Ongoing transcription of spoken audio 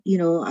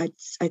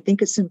I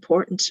think it's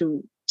important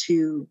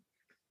to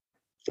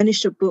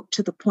finish a book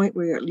to the point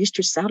where at least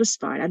you're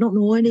satisfied. I don't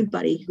know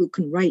anybody who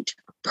can write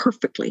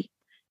perfectly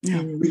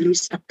and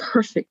release a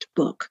perfect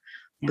book.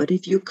 Yeah. But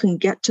if you can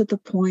get to the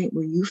point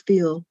where you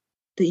feel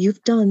that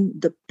you've done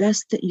the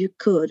best that you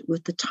could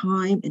with the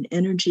time and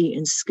energy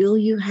and skill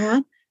you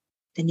had,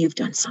 then you've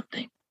done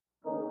something.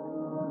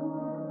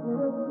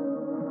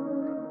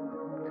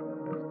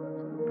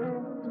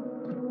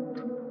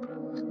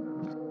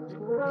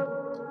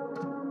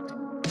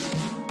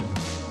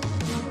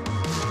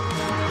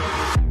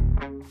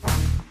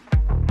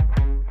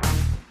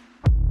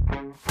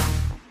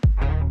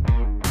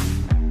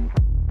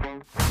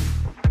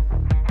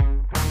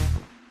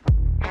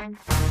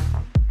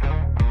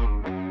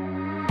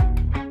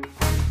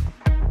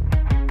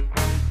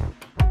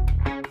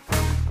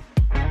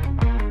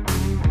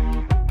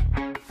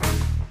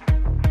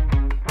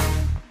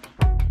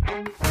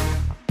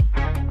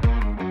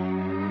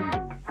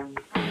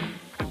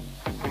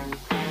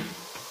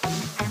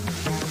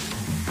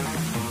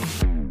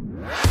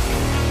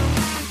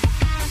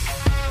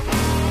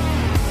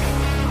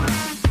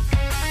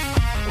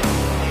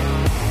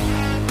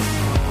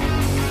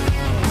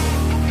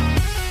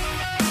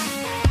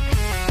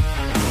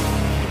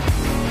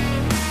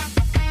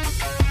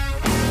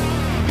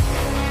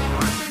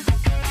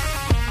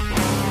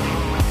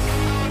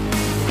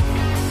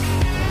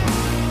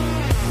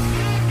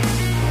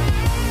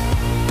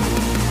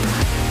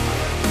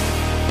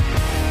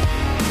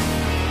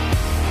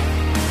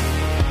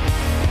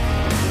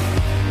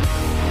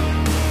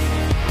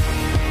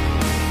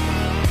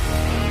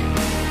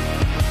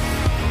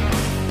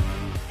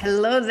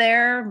 Hello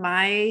there,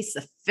 my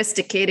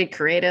sophisticated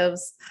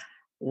creatives.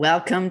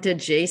 Welcome to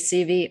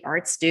JCV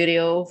Art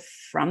Studio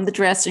from the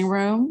dressing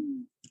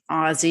room.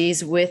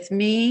 Ozzy's with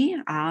me.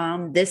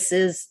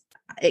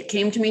 It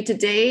came to me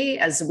today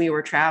as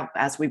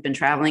we've been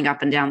traveling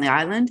up and down the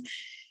island.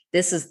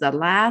 This is the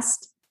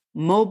last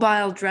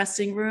mobile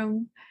dressing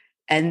room,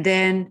 and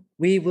then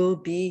we will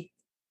be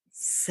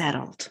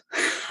settled.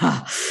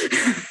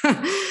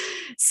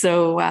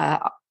 So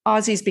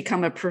Ozzy's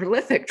become a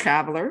prolific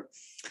traveler.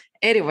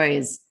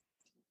 Anyways,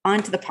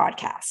 on to the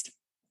podcast.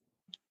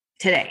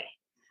 Today,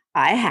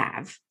 I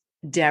have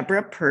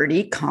Debra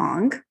Purdy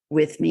Kong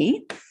with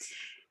me.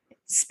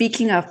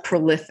 Speaking of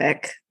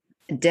prolific,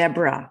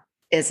 Debra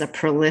is a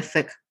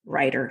prolific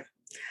writer.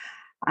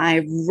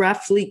 I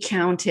roughly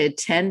counted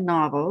 10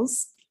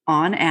 novels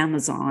on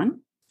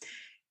Amazon.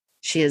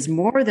 She has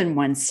more than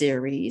one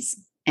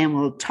series, and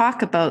we'll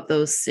talk about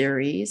those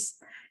series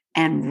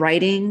and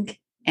writing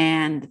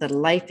and the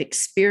life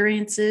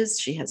experiences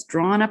she has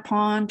drawn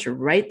upon to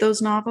write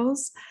those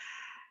novels.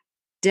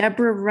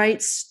 Debra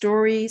writes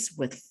stories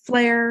with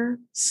flair,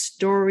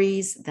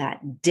 stories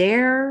that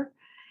dare,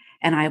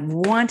 and I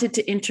wanted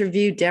to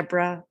interview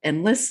Debra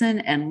and listen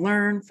and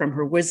learn from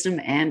her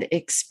wisdom and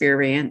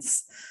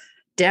experience.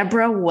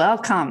 Debra,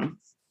 welcome.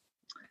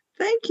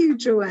 Thank you,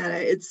 Joanna.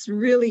 It's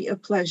really a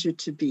pleasure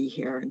to be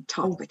here and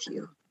talk with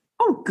you.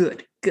 Oh,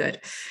 good.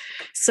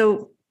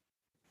 So,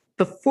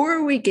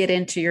 before we get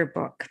into your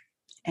book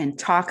and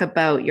talk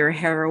about your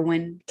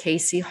heroine,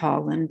 Casey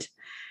Holland,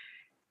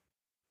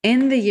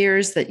 in the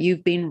years that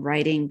you've been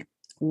writing,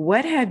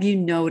 what have you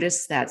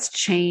noticed that's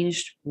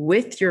changed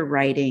with your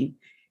writing?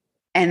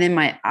 And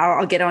then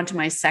I'll get on to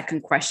my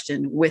second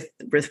question with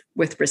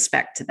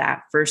respect to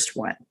that first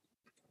one.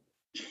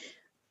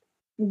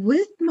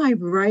 With my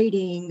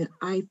writing,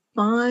 I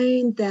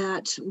find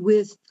that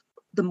with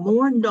the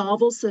more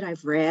novels that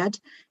I've read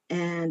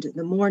and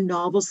the more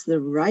novels that I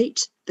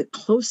write, the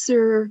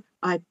closer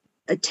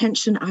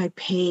attention I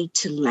pay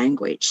to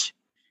language.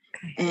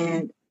 Okay.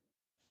 And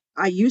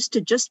I used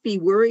to just be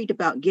worried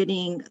about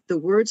getting the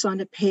words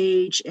on a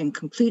page and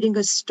completing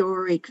a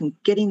story,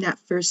 getting that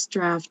first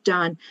draft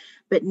done.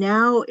 But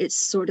now it's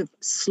sort of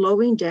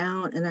slowing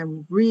down, and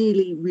I'm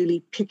really,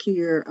 really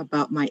pickier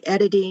about my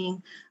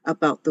editing,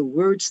 about the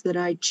words that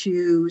I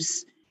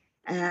choose.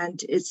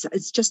 And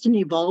it's just an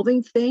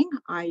evolving thing.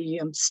 I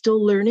am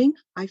still learning,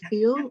 I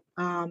feel.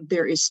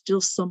 There is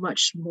still so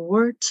much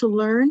more to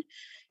learn.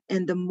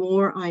 And the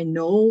more I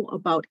know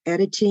about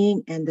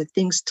editing and the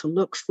things to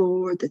look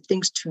for, the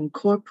things to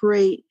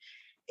incorporate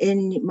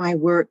in my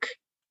work,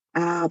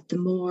 the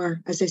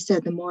more, as I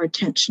said, the more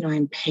attention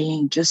I'm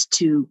paying just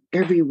to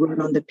every word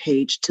on the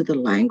page, to the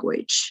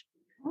language.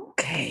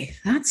 Okay,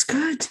 that's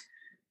good.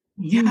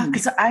 Yeah,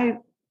 because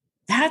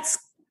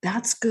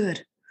that's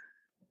good.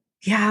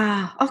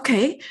 Yeah.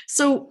 Okay.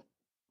 So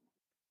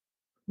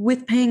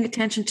with paying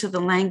attention to the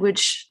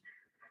language,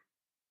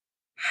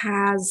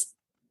 has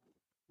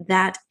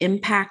that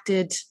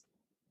impacted?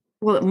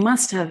 Well,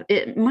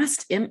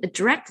 it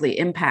directly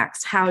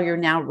impacts how you're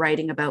now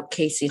writing about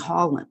Casey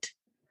Holland.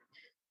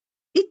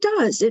 It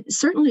does. It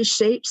certainly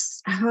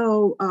shapes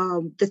how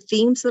the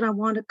themes that I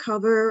want to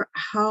cover,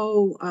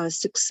 how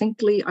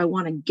succinctly I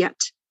want to get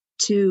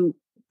to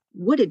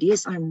what it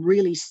is I'm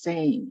really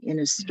saying in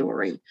a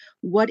story,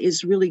 what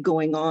is really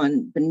going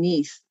on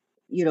beneath,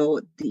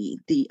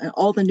 the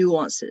all the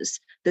nuances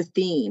the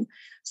theme.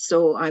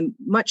 So I'm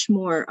much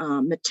more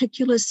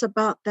meticulous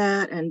about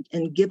that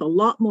and give a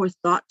lot more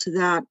thought to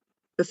that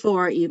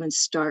before I even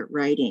start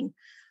writing.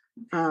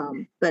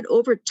 But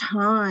over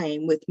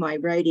time with my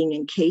writing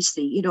in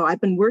Casey,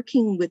 I've been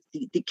working with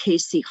the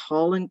Casey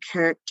Holland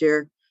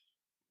character,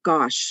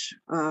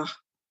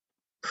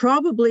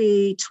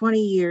 probably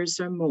 20 years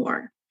or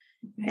more.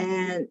 Okay.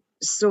 And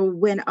so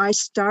when I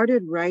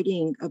started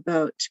writing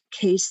about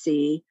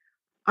Casey,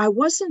 I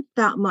wasn't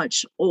that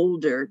much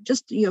older,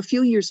 just a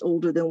few years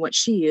older than what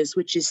she is,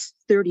 which is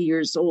 30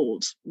 years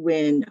old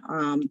when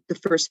the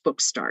first book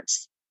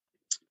starts.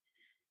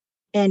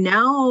 And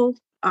now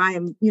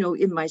I'm,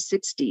 in my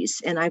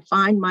 60s, and I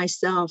find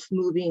myself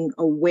moving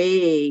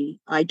away.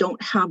 I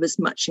don't have as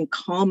much in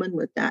common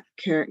with that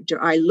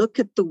character. I look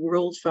at the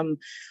world from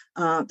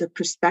the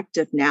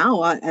perspective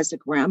now as a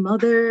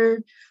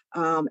grandmother,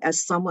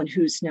 as someone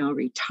who's now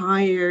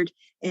retired,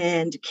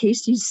 and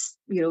Casey's,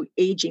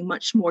 aging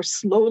much more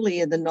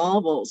slowly in the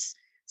novels.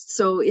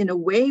 So in a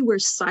way, we're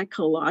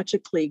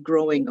psychologically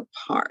growing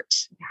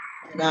apart.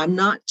 And I'm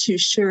not too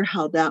sure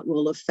how that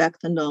will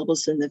affect the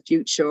novels in the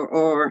future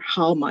or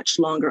how much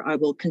longer I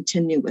will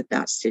continue with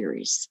that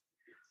series.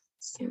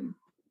 So,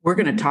 we're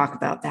going to talk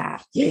about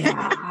that.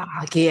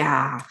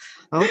 Yeah.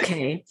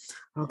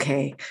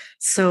 Okay.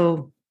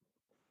 So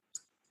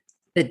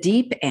The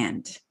Deep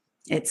End.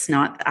 It's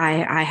not,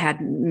 I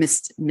had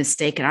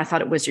mistaken. I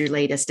thought it was your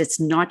latest. It's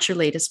not your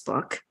latest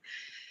book.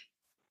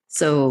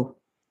 So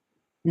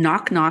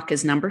Knock Knock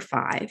is number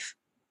 5.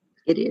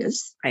 It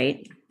is.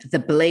 Right. The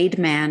Blade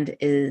Man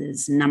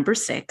is number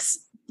 6.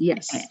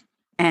 Yes.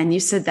 And you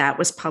said that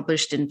was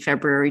published in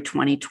February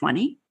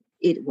 2020?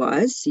 It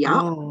was, yeah.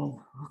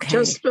 Oh, okay.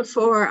 Just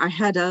before I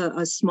had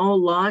a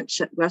small launch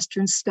at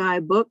Western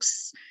Sky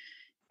Books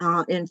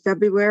in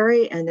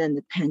February, and then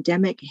the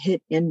pandemic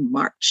hit in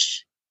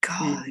March.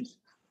 God. And,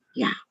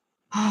 yeah.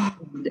 Oh.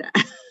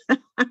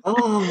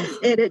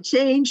 And it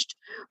changed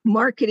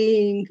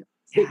marketing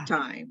big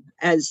time,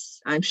 as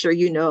I'm sure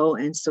you know,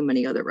 and so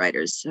many other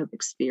writers have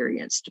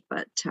experienced.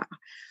 But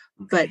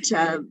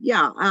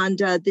yeah, and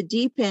The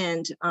Deep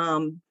End,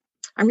 I'm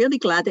really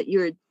glad that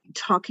you're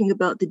talking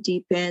about The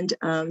Deep End.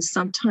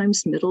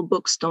 Sometimes middle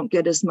books don't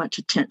get as much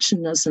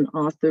attention as an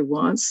author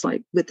wants.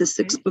 Like with the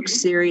 6-book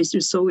series,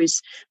 there's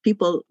always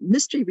people,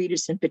 mystery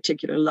readers in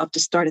particular, love to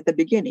start at the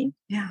beginning,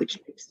 which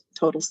makes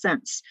total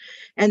sense.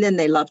 And then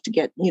they love to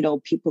get,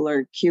 people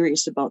are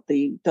curious about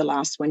the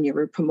last one you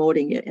were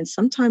promoting it. And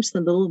sometimes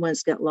the middle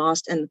ones get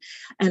lost. And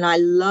I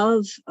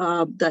love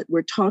that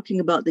we're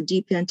talking about The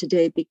Deep End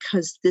today,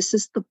 because this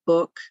is the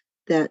book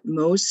that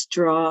most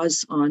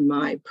draws on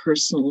my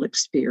personal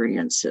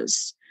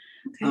experiences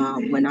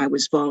when I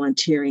was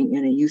volunteering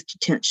in a youth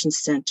detention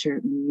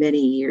center many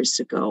years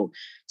ago.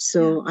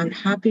 So I'm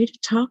happy to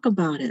talk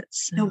about it.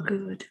 So.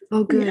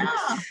 Oh, good.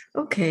 Yeah.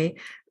 Okay.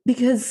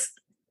 Because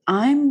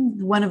I'm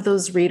one of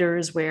those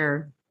readers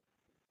where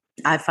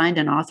I find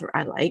an author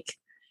I like,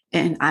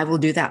 and I will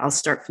do that. I'll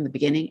start from the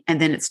beginning. And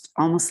then it's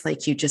almost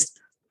like you just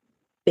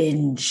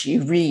binge,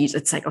 you read.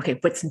 It's like, okay,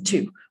 what's in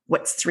 2?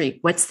 What's 3?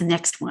 What's the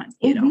next one?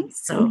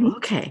 So,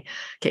 okay.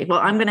 Well,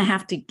 I'm going to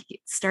have to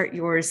start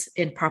yours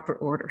in proper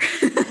order.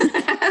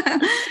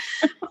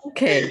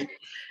 Okay.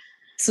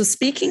 So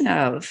speaking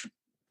of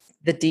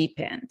The Deep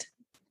End,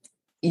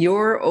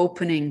 your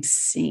opening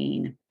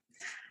scene,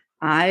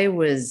 I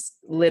was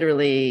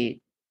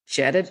literally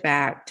jetted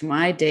back to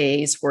my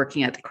days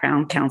working at the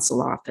Crown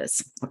Counsel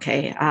office.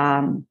 Okay.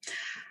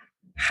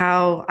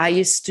 How I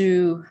used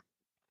to,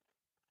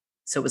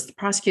 so it was the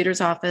prosecutor's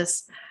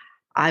office.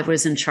 I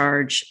was in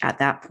charge at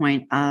that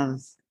point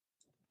of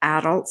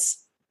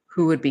adults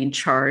who would be in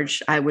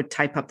charge. I would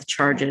type up the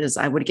charges.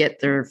 I would get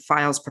their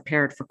files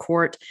prepared for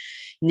court.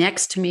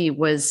 Next to me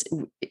was,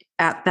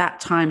 at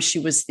that time, she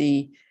was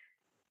the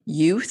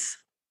youth.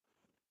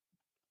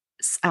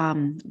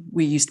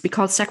 We used to be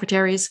called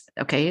secretaries.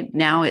 Okay.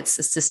 Now it's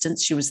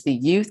assistants. She was the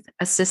youth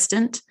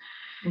assistant.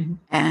 Mm-hmm.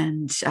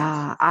 And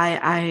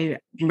I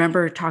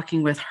remember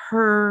talking with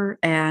her.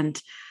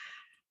 And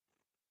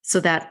so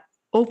that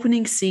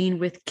opening scene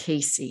with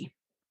Casey,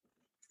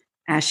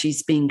 as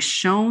she's being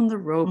shown the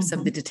ropes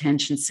of the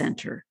detention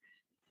center,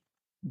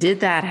 did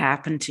that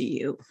happen to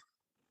you?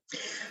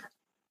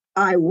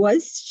 I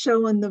was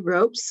shown the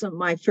ropes on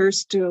my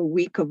first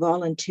week of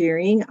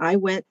volunteering. I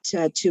went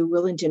to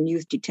Willingdon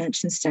Youth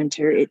Detention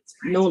Center. It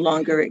no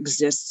longer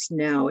exists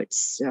now.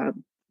 It's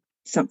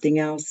something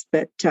else.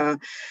 But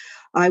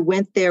I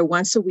went there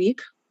once a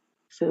week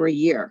for a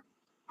year.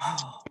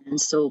 Oh. And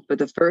so for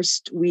the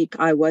first week,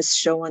 I was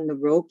shown the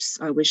ropes.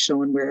 I was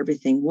shown where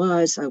everything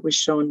was. I was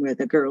shown where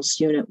the girls'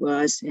 unit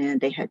was. And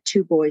they had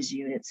 2 boys'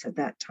 units at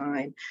that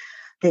time.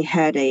 They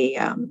had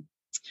a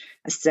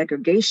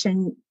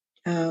segregation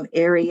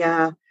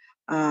area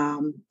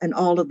and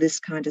all of this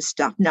kind of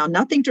stuff. Now,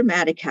 nothing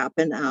dramatic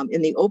happened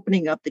in the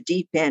opening of The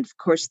Deep End. Of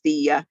course,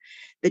 the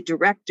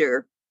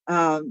director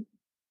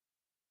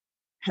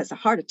has a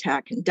heart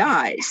attack and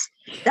dies.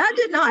 That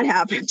did not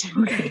happen to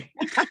me.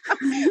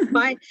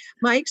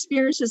 My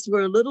experiences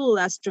were a little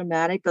less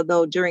dramatic,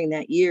 although during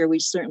that year, we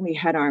certainly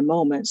had our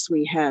moments.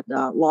 We had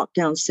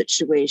lockdown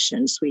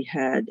situations. We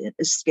had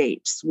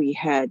escapes. We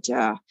had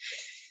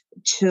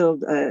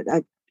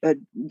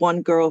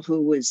one girl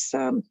who was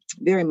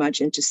very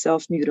much into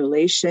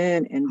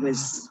self-mutilation and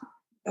was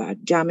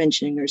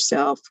damaging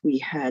herself. We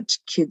had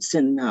kids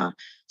in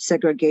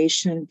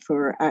segregation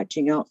for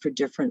acting out for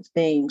different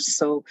things.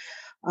 So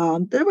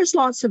there was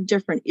lots of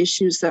different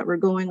issues that were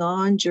going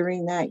on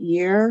during that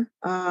year.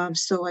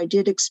 So I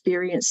did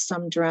experience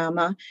some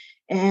drama.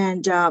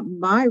 And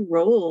my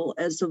role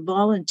as a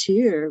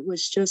volunteer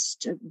was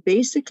just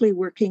basically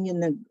working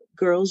in the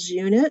girls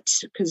unit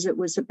because it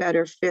was a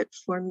better fit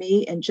for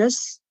me, and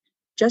just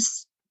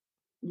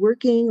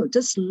working,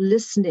 just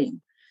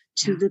listening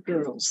to the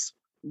girls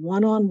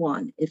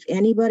one-on-one. If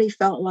anybody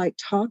felt like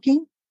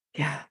talking,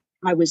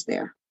 I was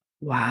there.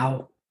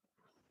 Wow.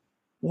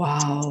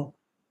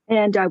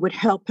 And I would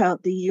help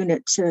out the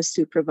unit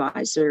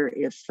supervisor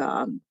if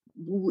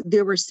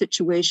there were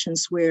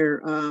situations where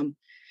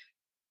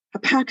a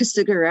pack of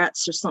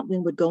cigarettes or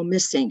something would go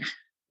missing.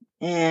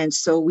 And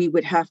so we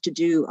would have to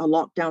do a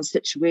lockdown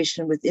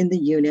situation within the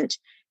unit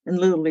and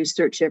literally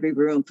search every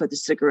room for the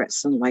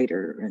cigarettes and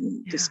lighter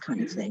and this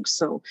kind of thing.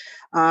 So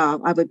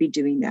I would be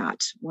doing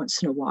that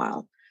once in a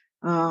while.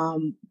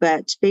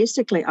 But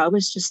basically, I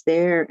was just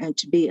there and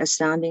to be a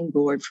sounding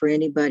board for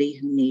anybody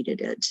who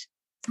needed it.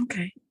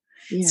 Okay.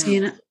 Yeah.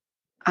 See,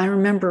 I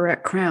remember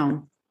at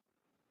Crown,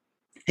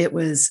 it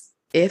was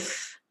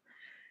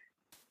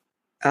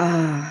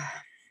I'm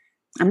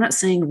not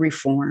saying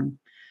reform,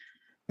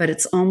 but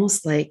it's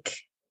almost like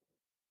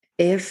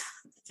if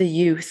the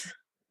youth,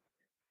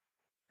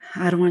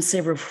 I don't want to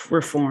say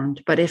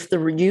reformed, but if the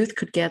youth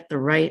could get the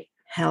right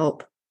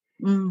help,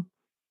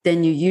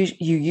 then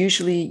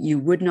you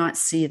would not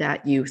see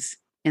that youth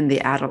in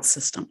the adult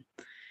system.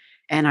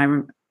 And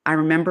I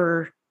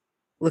remember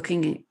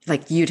looking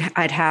like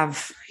I'd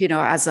have,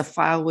 as a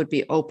file would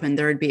be open,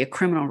 there would be a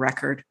criminal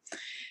record,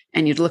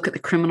 and you'd look at the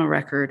criminal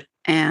record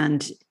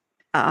and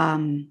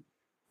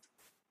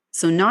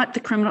so not the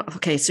criminal.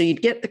 Okay. So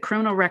you'd get the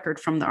criminal record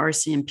from the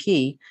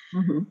RCMP,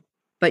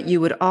 but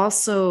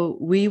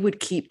we would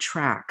keep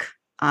track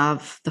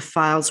of the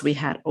files we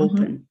had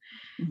open.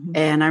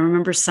 And I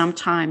remember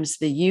sometimes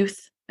the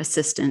youth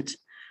assistant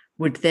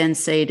would then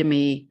say to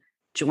me,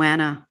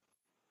 Joanna,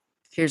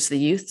 here's the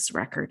youth's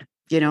record,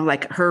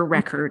 like her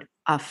record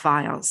of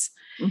files.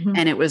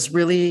 And it was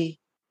really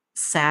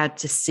sad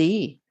to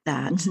see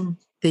that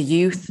the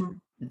youth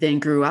then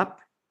grew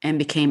up and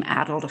became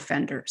adult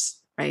offenders.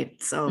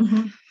 Right. So,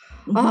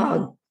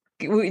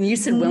 when you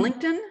said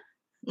Wellington,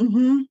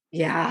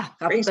 yeah,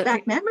 brings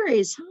back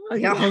memories.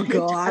 Oh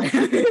God.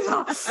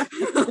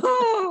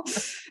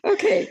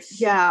 Okay.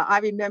 Yeah, I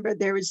remember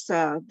there was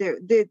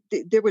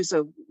there was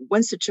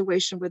one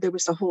situation where there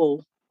was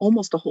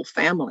almost a whole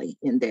family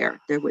in there.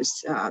 There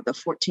was the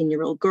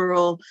 14-year-old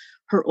girl.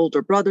 Her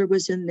older brother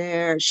was in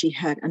there. She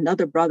had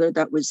another brother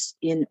that was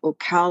in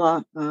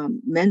Ocala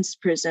men's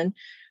prison,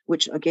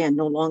 which again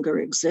no longer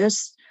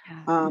exists.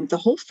 The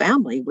whole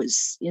family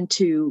was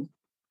into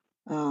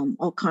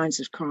all kinds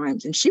of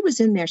crimes, and she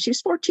was in there. She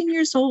was 14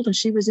 years old, and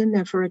she was in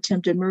there for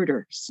attempted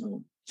murder.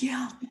 So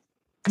yeah.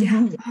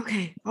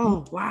 Okay.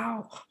 Oh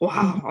wow.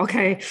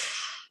 Okay.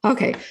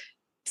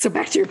 So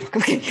back to your book.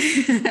 Okay.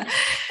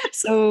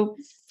 So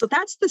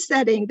that's the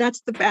setting.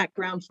 That's the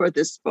background for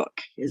this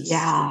book. Is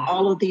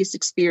all of these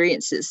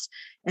experiences.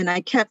 And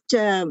I kept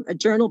a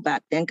journal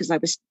back then because I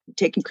was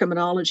taking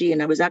criminology,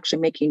 and I was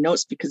actually making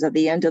notes because at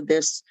the end of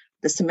the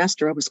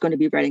semester, I was going to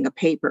be writing a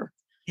paper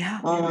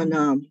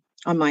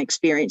on my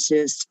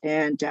experiences.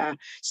 And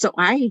so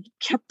I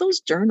kept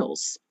those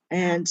journals.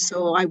 And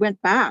so I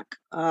went back.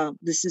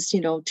 This is,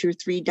 2 or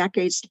 3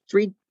 decades,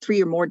 three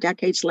or more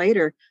decades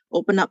later,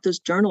 opened up those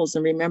journals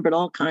and remembered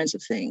all kinds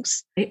of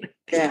things. It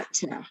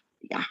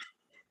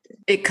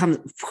comes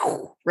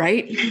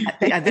right.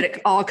 I bet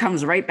it all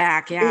comes right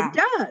back. Yeah,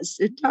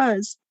 It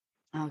does.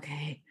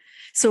 Okay.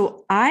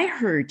 So I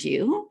heard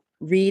you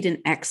read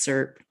an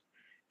excerpt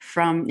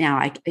from,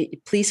 now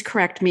please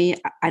correct me,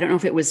 I don't know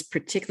if it was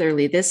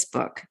particularly this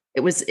book.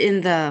 It was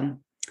in the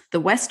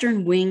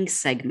Western Wing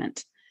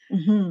segment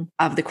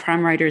of the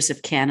Crime Writers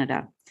of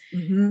Canada.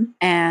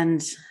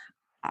 And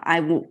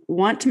I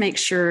want to make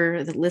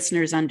sure that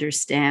listeners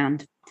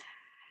understand.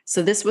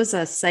 So this was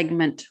a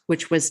segment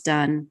which was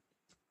done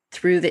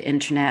through the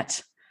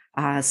internet.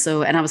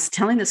 And I was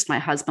telling this to my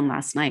husband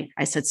last night.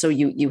 I said, so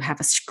you have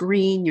a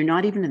screen, you're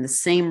not even in the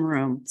same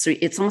room. So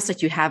it's almost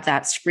like you have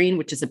that screen,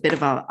 which is a bit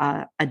of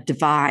a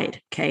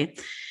divide. Okay.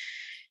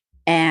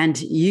 And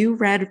you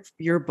read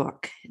your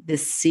book,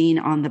 this scene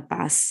on the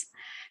bus,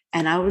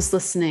 and I was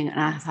listening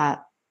and I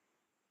thought,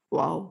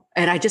 whoa.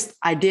 And I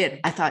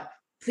thought,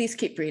 please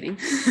keep reading.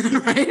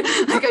 Right?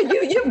 Like,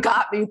 you've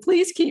got me,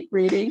 please keep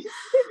reading.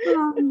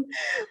 And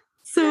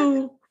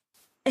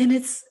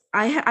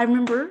I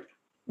remember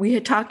we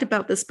had talked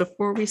about this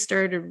before we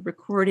started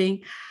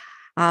recording.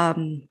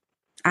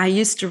 I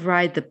used to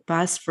ride the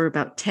bus for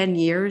about 10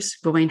 years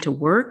going to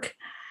work.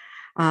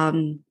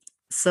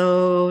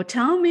 So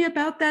tell me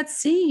about that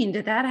scene.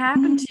 Did that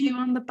happen to you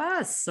on the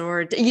bus?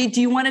 Or do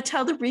you want to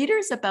tell the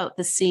readers about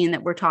the scene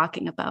that we're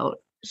talking about?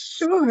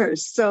 Sure.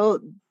 So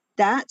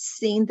that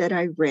scene that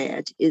I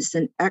read is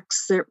an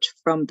excerpt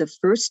from the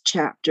first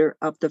chapter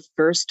of the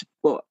first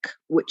book,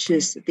 which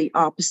is the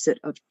opposite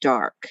of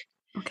dark.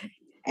 Okay.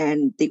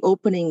 And the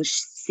opening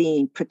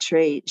scene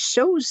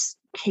shows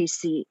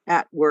Casey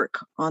at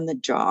work on the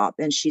job,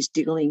 and she's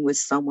dealing with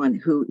someone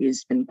who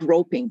has been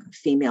groping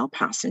female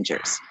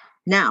passengers.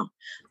 Now,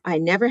 I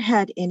never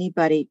had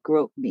anybody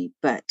grope me,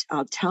 but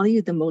I'll tell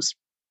you the most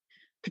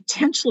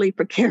potentially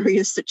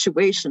precarious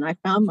situation I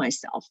found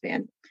myself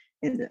in.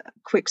 In a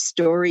quick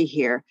story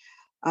here,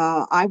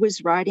 I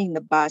was riding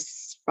the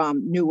bus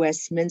from New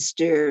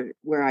Westminster,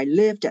 where I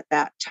lived at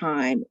that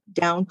time,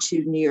 down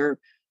to near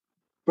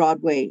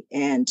Broadway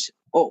and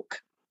Oak.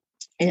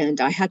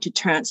 And I had to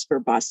transfer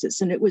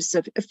buses, and it was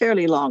a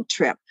fairly long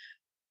trip.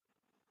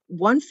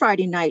 One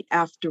Friday night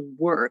after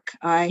work,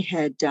 I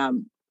had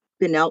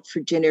been out for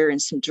dinner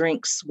and some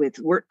drinks with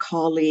work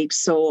colleagues.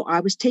 So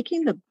I was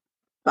taking the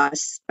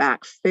bus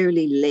back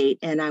fairly late,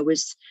 and I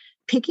was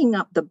picking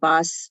up the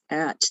bus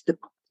at the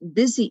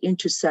busy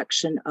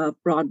intersection of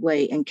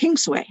Broadway and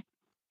Kingsway.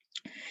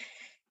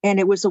 And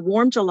it was a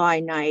warm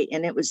July night,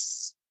 and it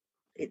was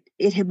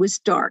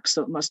dark,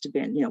 so it must have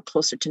been,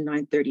 closer to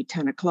 9:30,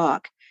 10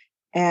 o'clock.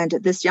 And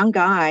this young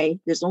guy,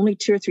 there's only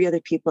 2 or 3 other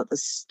people at the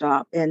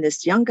stop, and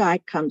this young guy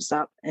comes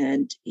up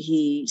and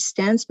he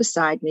stands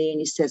beside me and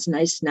he says,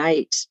 "Nice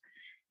night."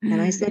 And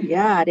I said,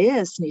 "Yeah, it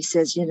is." And he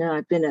says,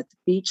 "I've been at the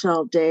beach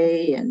all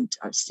day and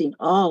I've seen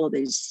all of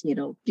these,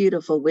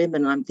 beautiful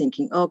women." And I'm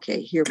thinking,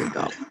 okay, here we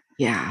go.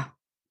 Yeah.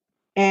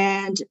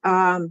 And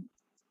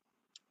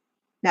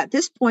at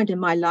this point in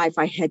my life,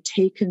 I had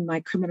taken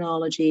my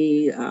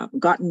criminology,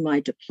 gotten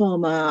my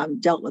diploma,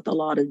 dealt with a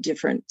lot of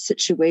different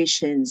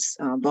situations,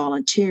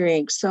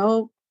 volunteering.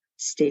 So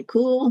stay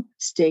cool,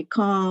 stay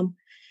calm.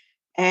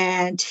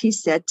 And he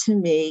said to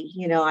me,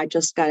 "I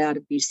just got out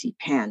of BC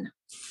Penn."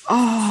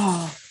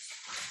 Oh.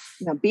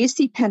 Now,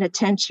 BC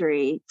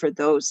Penitentiary, for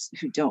those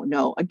who don't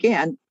know,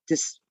 again,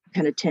 this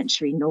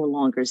penitentiary no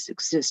longer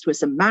exists,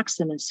 was a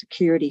maximum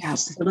security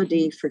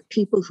facility for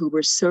people who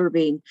were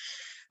serving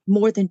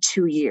more than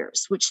 2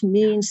 years, which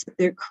means that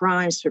their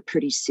crimes were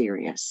pretty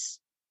serious.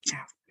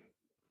 Yeah.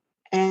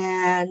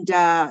 And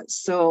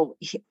so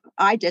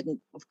I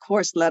didn't, of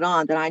course, let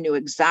on that I knew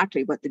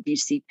exactly what the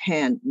BC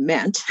Penn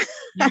meant.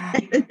 Yeah.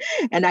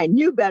 And I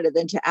knew better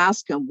than to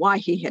ask him why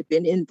he had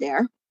been in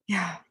there.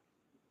 Yeah.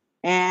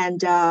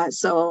 And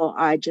so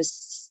I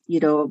just,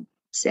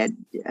 said,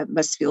 "It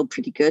must feel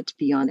pretty good to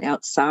be on the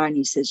outside." And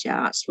he says,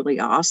 "Yeah, it's really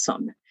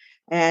awesome."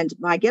 And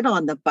I get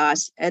on the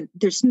bus, and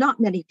there's not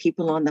many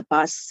people on the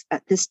bus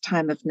at this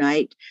time of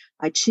night.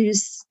 I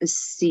choose a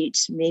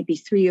seat, maybe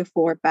 3 or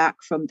 4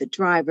 back from the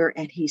driver,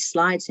 and he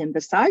slides in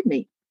beside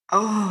me.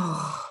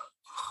 Oh.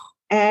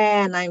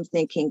 And I'm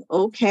thinking,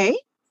 okay,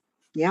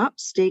 yeah,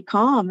 stay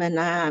calm.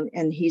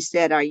 And he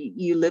said, "Are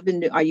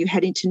you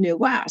heading to New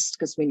West?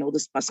 Because we know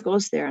this bus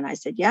goes there." And I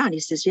said, "Yeah." And he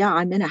says, "Yeah,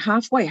 I'm in a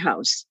halfway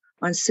house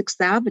on 6th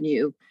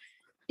Avenue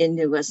in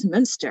New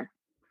Westminster,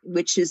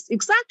 which is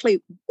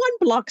exactly 1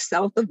 block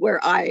south of where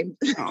my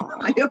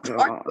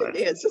apartment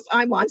is.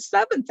 I'm on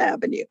 7th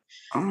Avenue.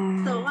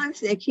 So I'm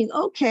thinking,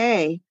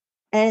 okay.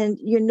 And,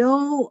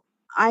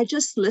 I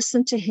just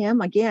listened to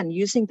him again,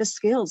 using the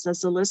skills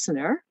as a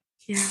listener.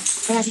 Yeah.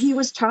 And he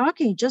was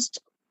talking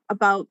just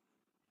about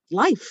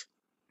life.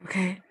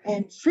 Okay.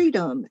 And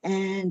freedom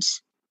and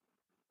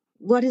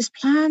what his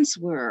plans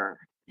were.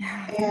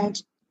 Yeah.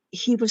 And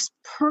he was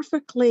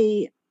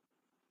perfectly,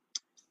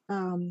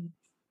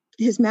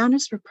 his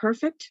manners were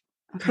perfect,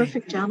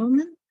 perfect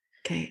gentleman.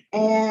 Okay.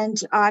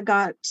 And I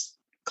got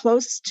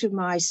close to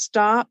my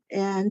stop,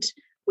 and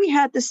we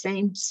had the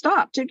same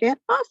stop to get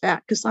off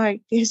at, because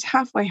his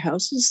halfway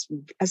house is,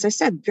 as I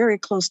said, very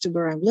close to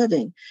where I'm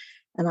living.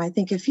 And I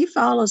think, if he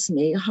follows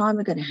me, how am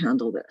I going to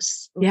handle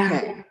this? Okay.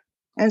 Yeah.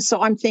 And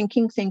so I'm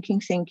thinking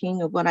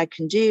of what I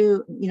can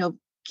do.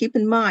 Keep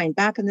in mind,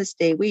 back in this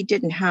day, we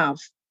didn't have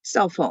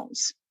cell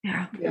phones.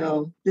 Yeah.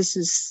 This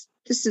is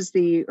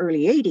the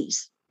early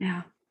 80s.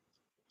 Yeah.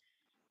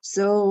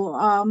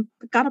 So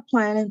got a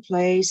plan in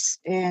place,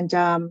 and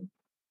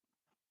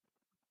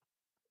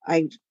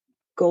I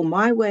go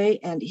my way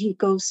and he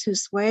goes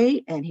his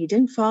way, and he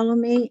didn't follow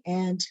me.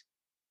 And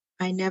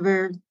I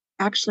never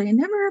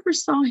ever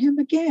saw him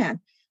again.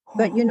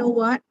 But you know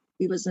what?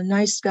 He was a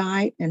nice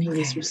guy, and he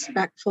was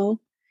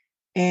respectful.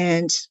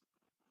 And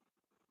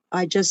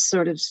I just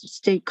sort of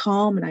stayed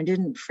calm, and I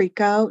didn't freak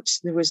out.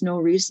 There was no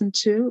reason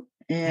to.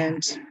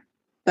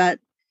 But,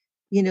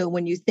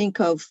 when you think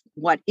of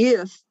what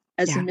if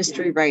as a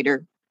mystery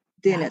writer,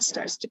 then it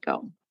starts to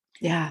go.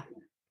 Yeah.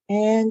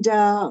 And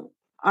I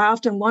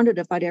often wondered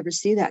if I'd ever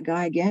see that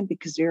guy again,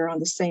 because we were on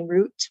the same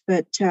route.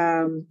 But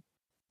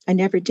I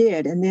never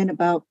did. And then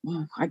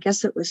I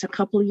guess it was a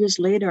couple of years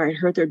later, I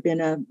heard there'd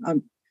been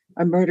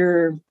a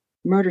murder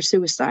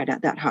murder-suicide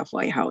at that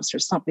halfway house or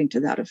something to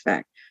that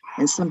effect.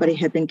 And somebody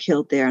had been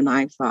killed there. And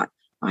I thought,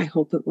 I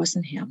hope it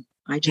wasn't him.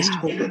 I just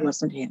hope it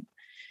wasn't him.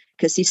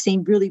 Because he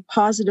seemed really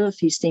positive.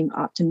 He seemed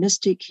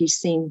optimistic. He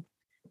seemed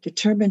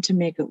determined to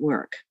make it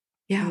work.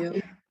 Yeah. You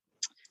know?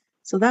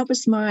 So that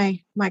was my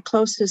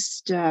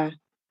closest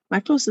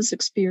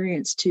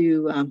experience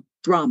to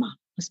drama.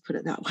 Let's put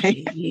it that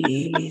way.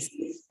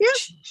 Yeah.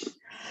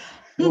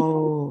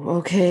 Whoa.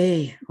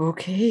 Okay.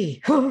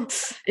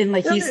 And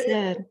like you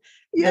said,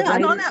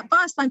 and on that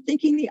bus, I'm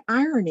thinking the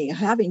irony of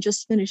having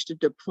just finished a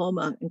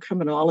diploma in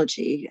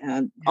criminology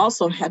and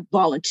also had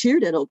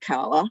volunteered at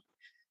Ocala,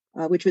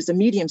 which was a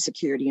medium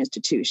security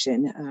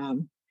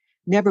institution.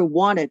 Never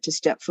wanted to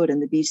step foot in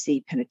the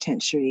BC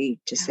penitentiary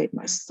to save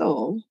my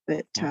soul,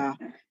 but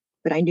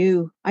I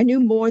knew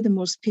more than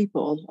most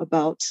people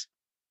about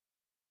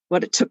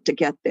what it took to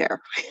get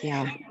there.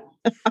 Yeah.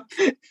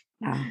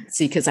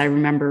 See, because I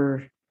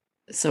remember,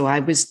 so I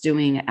was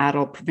doing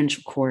adult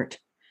provincial court,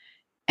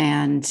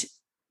 and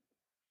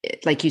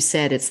like you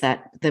said, it's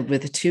that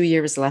with 2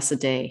 years less a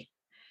day.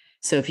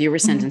 So if you were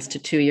sentenced to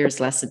 2 years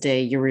less a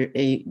day,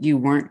 you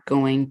weren't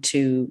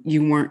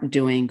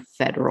doing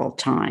federal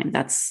time.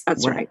 That's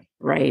right.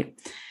 Right.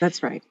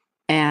 That's right.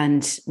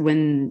 And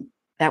when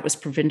that was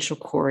provincial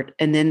court,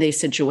 and then they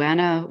said,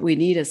 Joanna, we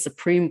need a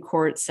Supreme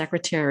Court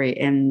secretary,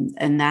 and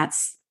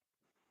that's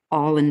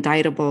all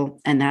indictable,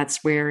 and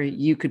that's where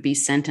you could be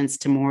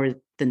sentenced to more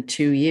than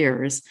 2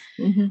 years.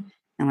 Mm-hmm.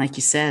 And like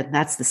you said,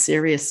 that's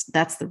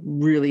the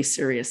really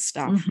serious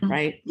stuff,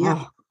 right?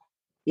 Yeah. Oh,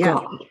 yeah.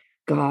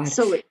 God.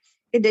 So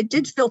it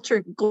did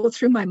go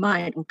through my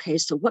mind. Okay,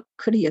 so what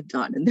could he have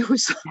done? And there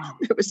was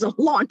a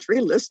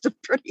laundry list of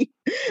pretty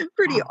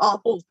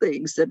awful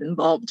things that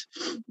involved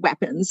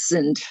weapons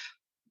and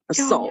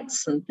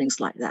assaults and things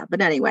like that.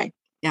 But anyway,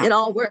 it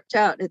all worked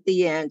out at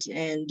the end,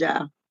 and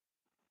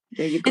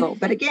there you go.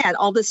 But again,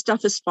 all this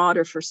stuff is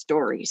fodder for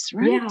stories,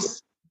 right?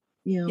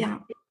 Yeah.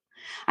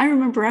 I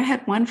remember I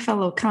had one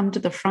fellow come to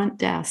the front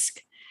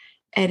desk,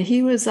 and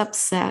he was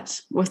upset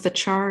with the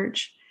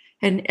charge.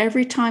 And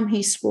every time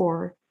he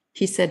swore,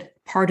 he said,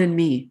 "Pardon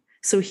me."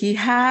 So he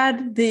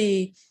had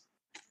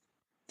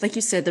like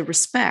you said, the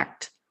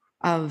respect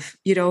of,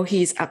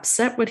 he's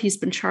upset what he's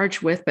been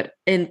charged with,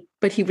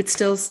 but he would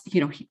still,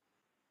 he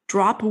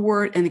drop a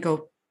word and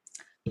go,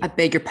 "I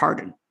beg your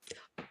pardon."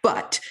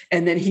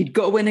 And then he'd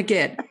go in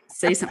again,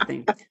 say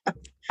something.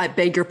 "I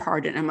beg your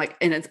pardon." I'm like,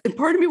 and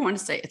part of me wanted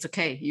to say, it's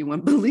okay. You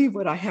won't believe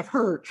what I have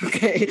heard.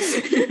 Okay.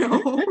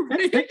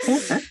 Right?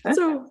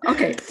 So,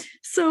 okay.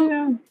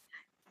 So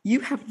you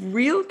have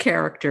real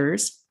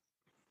characters,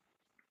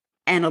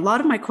 and a lot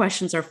of my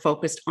questions are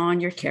focused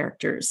on your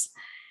characters.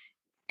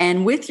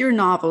 And with your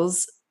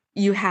novels,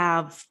 you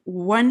have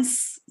one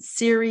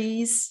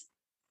series.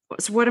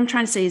 So what I'm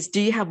trying to say is,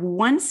 do you have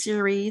one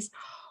series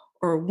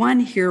or one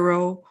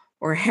hero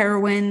or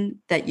heroine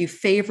that you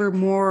favor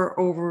more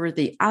over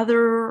the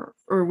other?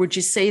 Or would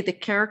you say the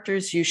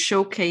characters you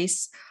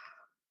showcase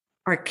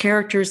are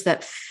characters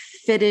that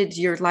fitted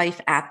your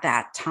life at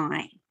that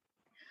time?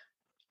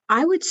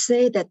 I would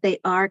say that they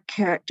are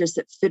characters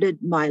that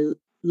fitted my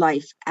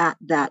life at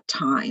that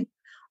time.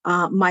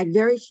 My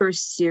very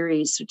first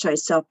series, which I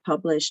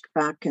self-published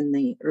back in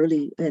the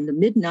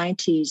mid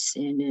 90s,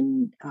 and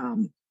in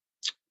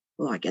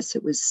I guess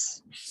it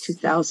was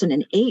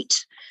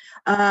 2008,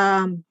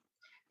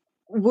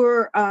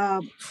 were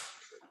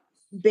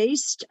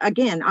based,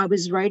 again, I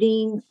was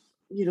writing,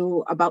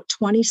 about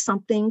 20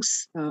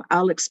 somethings.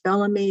 Alex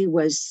Bellamy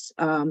was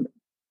a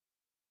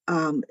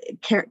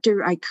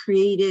character I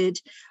created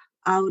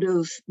out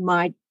of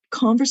my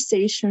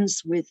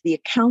conversations with the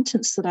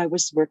accountants that I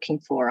was working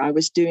for. I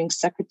was doing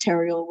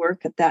secretarial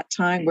work at that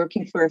time,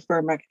 working for a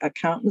firm of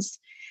accountants.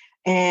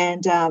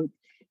 And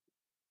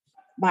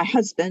my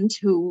husband,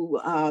 who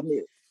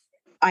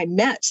I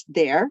met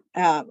there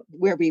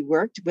where we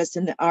worked, was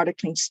an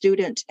articling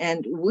student.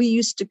 And we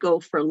used to go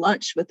for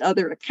lunch with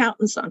other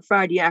accountants on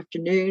Friday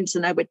afternoons.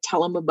 And I would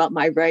tell them about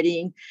my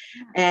writing.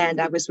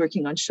 And I was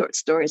working on short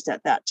stories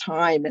at that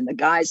time. And the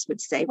guys would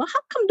say, "Well,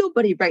 how come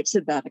nobody writes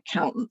about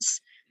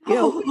accountants?" And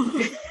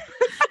I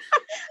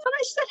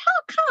said, "How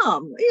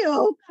come?"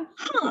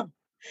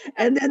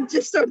 And then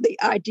just sort of the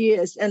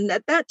ideas. And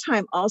at that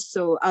time,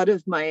 also out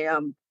of my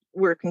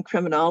work in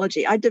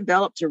criminology, I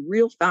developed a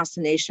real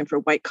fascination for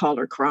white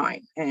collar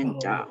crime and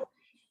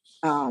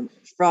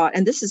fraud.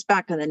 And this is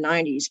back in the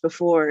 90s,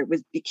 before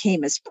it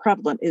became as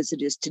prevalent as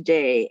it is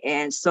today.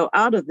 And so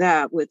out of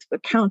that, with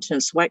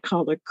accountants, white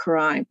collar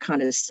crime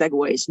kind of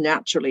segues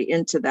naturally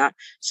into that.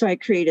 So I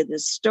created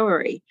this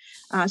story.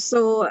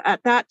 So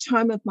at that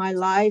time of my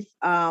life,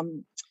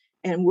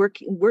 and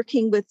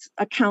working with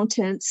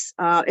accountants,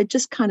 it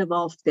just kind of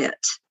all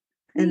fit.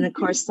 And of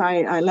course,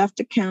 I left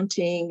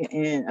accounting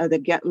and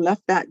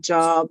left that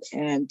job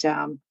and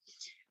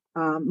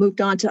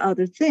moved on to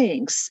other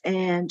things.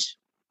 And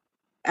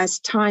as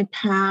time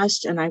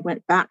passed and I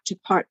went back to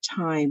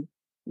part-time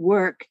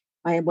work,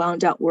 I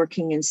wound up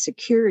working in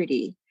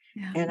security.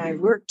 Yeah. And I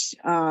worked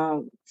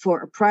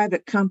for a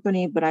private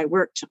company, but I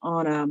worked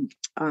on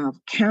a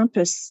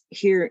campus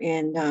here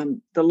in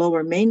the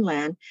Lower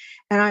Mainland,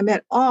 and I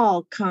met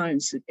all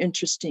kinds of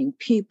interesting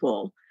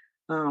people,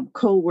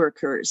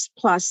 co-workers,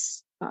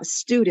 plus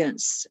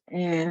students,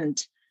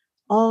 and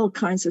all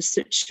kinds of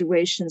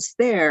situations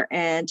there.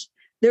 And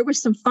there were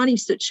some funny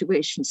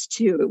situations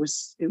too. It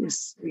was,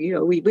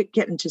 we would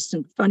get into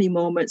some funny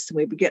moments, and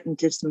we would get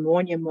into some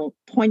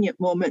poignant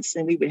moments,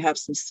 and we would have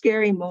some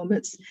scary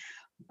moments.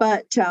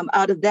 But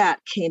out of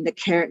that came the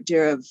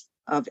character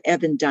of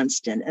Evan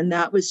Dunstan. And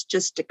that was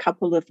just a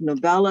couple of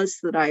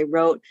novellas that I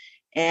wrote.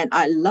 And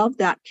I love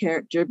that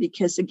character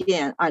because,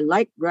 again, I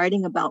like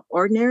writing about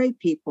ordinary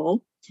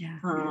people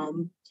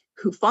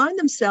who find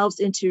themselves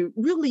into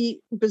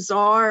really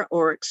bizarre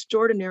or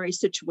extraordinary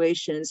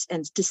situations,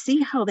 and to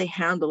see how they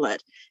handle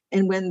it.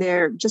 And when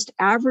they're just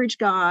average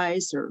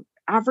guys or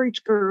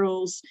average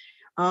girls,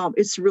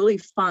 it's really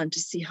fun to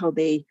see how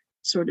they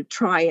sort of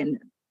try and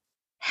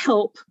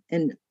help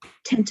and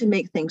tend to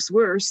make things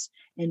worse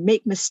and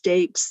make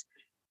mistakes.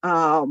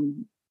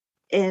 And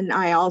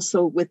I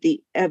also, with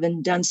the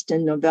Evan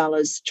Dunstan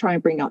novellas, try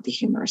and bring out the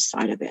humorous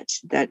side of it,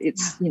 that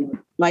it's,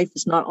 life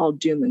is not all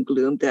doom and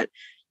gloom, that,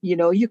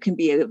 you can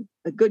be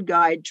a good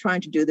guy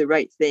trying to do the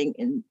right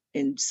thing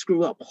and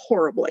screw up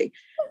horribly.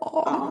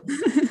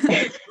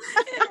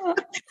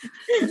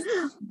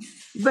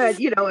 But,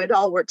 it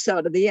all works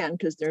out in the end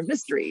because they're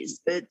mysteries.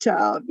 But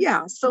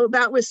so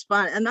that was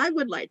fun. And I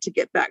would like to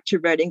get back to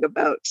writing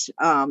about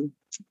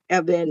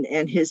Evan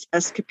and his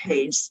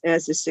escapades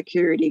as a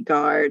security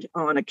guard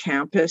on a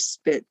campus.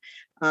 But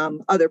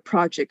other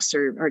projects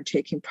are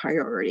taking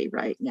priority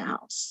right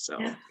now. So,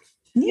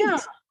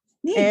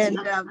 Neat. And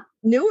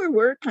newer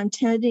work, I'm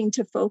tending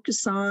to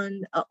focus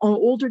on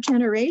older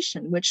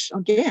generation, which,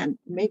 again,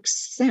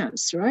 makes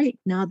sense, right?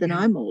 Now that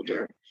I'm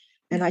older.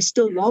 And I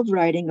still love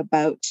writing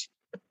about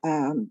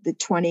the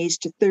 20s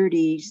to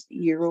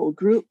 30-year-old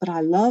group, but I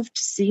love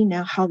to see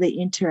now how they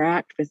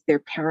interact with their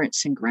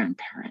parents and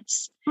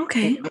grandparents.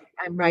 Okay. And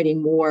I'm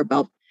writing more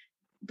about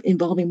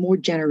involving more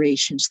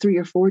generations, 3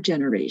 or 4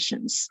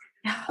 generations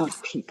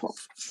of people.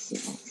 So,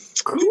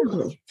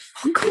 cool.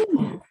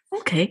 Cool.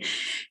 Okay.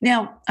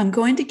 Now, I'm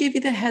going to give you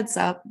the heads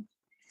up.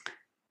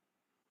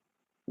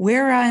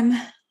 Where I'm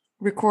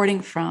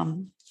recording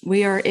from,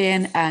 we are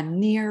in a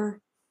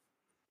near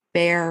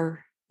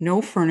bare,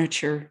 no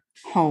furniture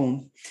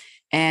home.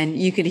 And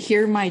you can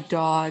hear my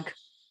dog.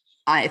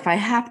 If I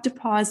have to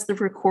pause the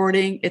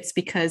recording, it's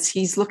because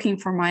he's looking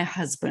for my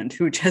husband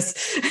who just,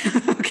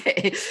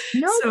 okay.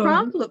 No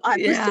problem.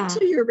 I've listened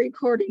to your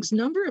recordings a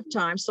number of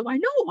times, so I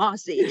know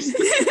Ozzy.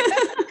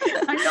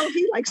 I know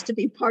he likes to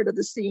be part of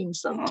the scene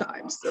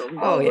sometimes, so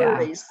no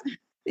worries.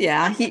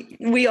 Yeah,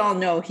 we all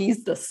know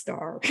he's the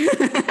star.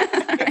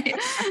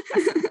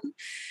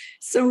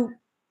 So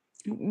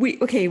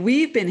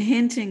we've been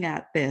hinting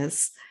at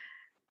this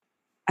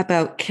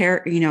about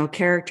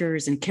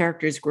characters and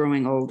characters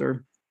growing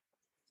older.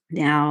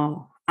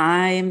 Now,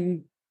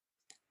 I'm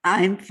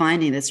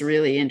finding this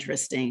really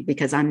interesting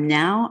because I'm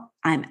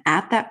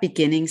at that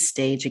beginning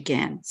stage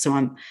again.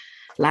 So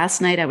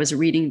last night I was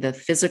reading The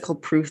Physical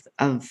Proof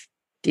of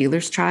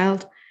Dealer's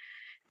Child,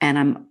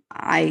 and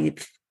I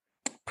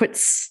put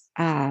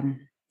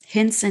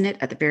hints in it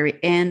at the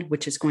very end,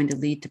 which is going to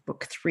lead to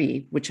book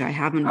 3, which I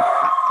haven't.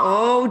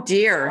 Oh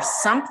dear,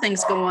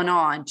 something's going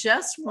on.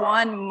 Just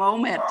one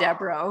moment,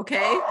 Debra.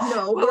 Okay.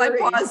 No Will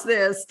worries. I pause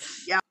this?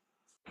 Yeah.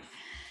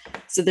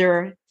 So there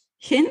are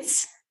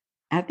hints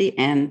at the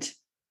end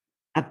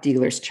of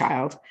Dealer's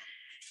Child,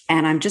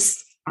 and I'm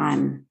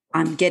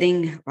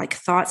getting like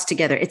thoughts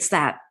together. It's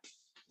that,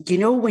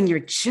 when you're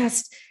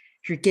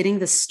getting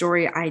the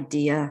story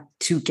idea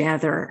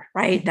together,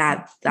 right?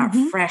 That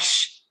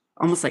fresh,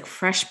 almost like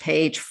fresh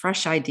page,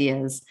 fresh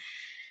ideas.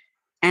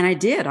 And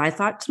I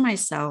thought to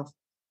myself,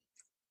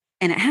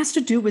 and it has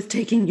to do with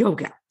taking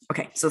yoga.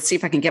 Okay, so let's see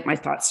if I can get my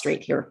thoughts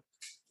straight here.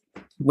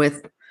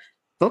 With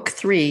book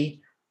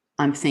 3,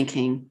 I'm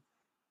thinking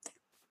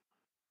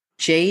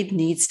Jade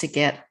needs to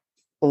get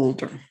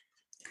older.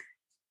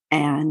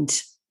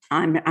 And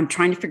I'm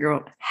trying to figure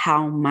out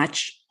how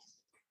much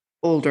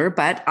older,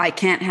 but I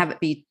can't have it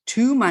be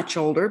too much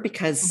older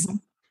because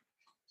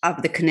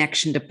of the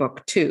connection to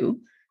book 2,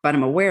 but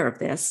I'm aware of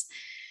this.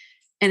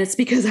 And it's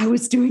because I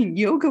was doing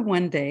yoga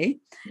one day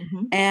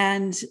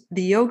and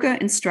the yoga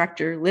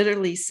instructor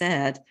literally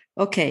said,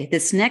 okay,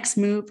 this next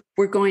move,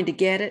 we're going to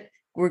get it.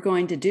 We're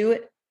going to do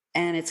it.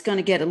 And it's going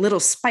to get a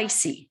little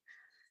spicy.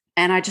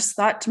 And I just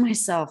thought to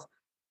myself,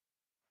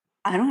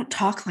 I don't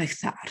talk like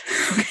that.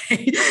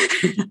 Okay.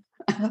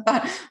 I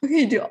thought,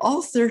 okay, do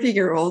all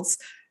 30-year-olds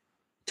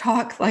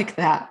talk like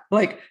that?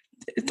 Like,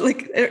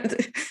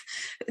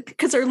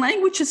 because our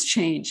language has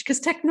changed, because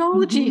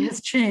technology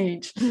has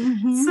changed.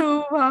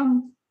 So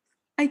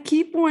I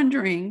keep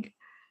wondering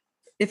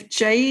if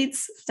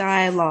Jade's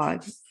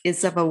dialogue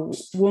is of a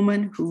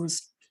woman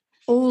who's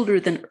older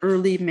than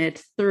early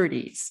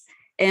mid-30s.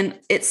 And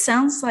it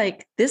sounds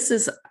like this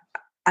is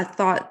a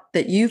thought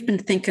that you've been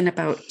thinking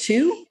about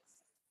too.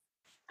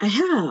 I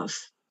have.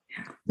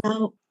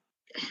 Now,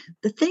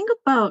 the thing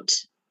about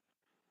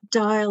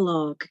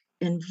dialogue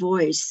and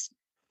voice,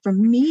 for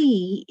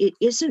me, it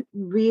isn't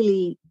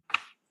really,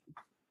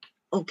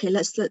 okay,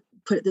 let's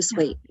put it this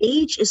way.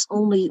 Age is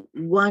only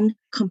one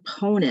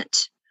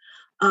component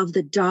of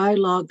the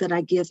dialogue that I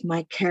give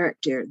my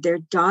character. Their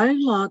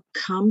dialogue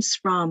comes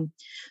from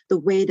the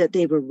way that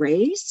they were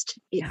raised.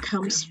 It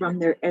comes from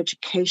their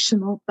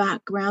educational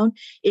background.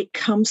 It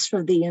comes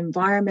from the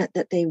environment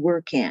that they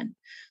work in.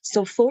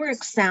 So, for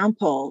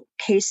example,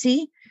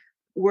 Casey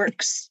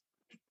works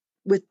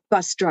with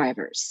bus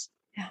drivers.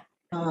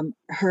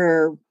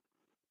 Her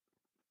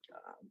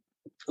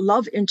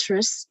love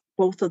interests,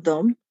 both of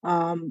them,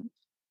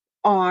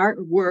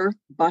 were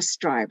bus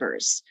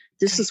drivers.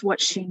 This is what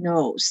she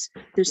knows.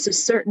 There's a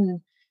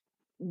certain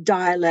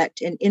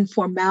dialect and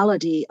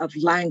informality of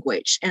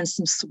language and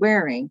some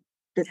swearing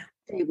that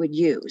they would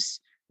use.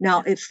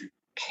 Now, if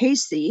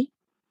Casey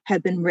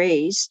had been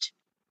raised,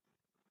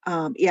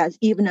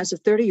 even as a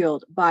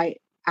 30-year-old, by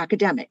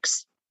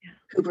academics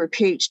who were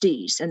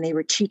PhDs and they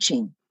were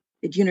teaching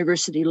at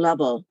university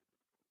level,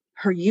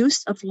 her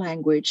use of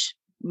language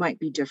might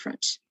be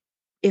different.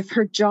 If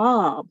her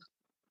job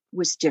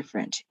was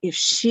different, if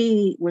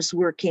she was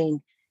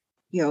working,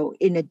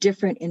 in a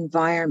different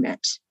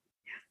environment,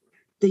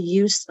 the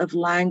use of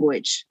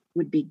language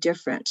would be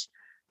different.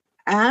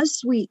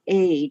 As we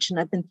age, and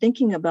I've been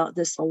thinking about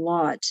this a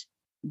lot,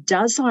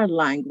 does our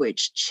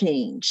language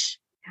change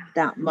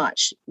that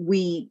much?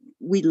 We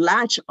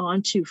latch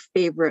onto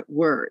favorite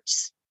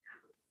words.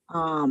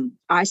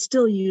 I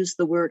still use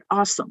the word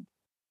awesome,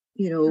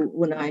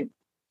 when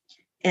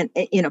and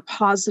in a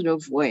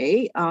positive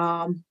way,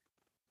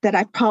 that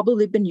I've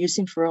probably been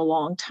using for a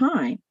long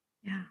time.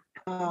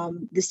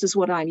 This is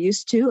what I'm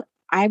used to.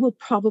 I will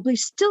probably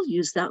still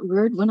use that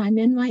word when I'm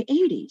in my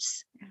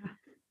 80s.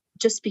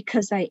 Just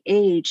because I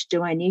age,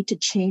 do I need to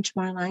change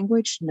my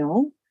language?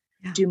 No.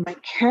 Do my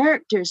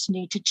characters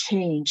need to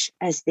change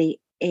as they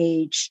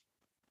age?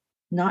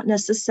 Not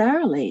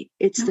necessarily.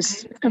 It's the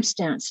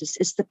circumstances.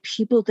 It's the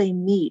people they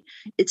meet.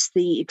 It's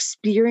the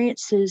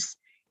experiences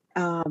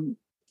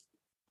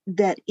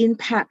that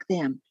impact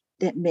them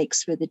that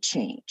makes for the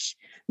change.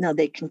 Now,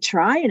 they can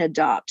try and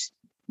adopt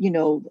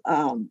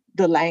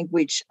the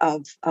language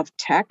of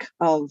tech,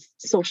 of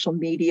social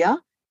media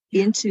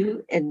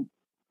into, and,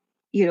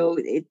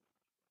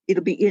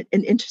 it'll be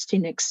an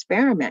interesting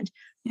experiment.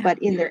 But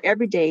in their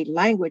everyday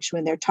language,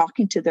 when they're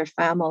talking to their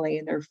family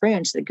and their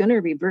friends, they're going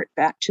to revert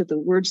back to the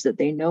words that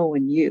they know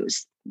and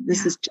use.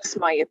 This is just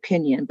my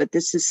opinion, but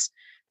this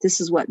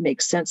is what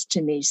makes sense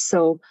to me.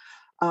 So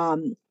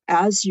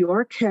as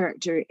your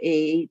character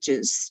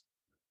ages,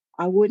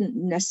 I wouldn't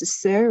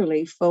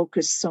necessarily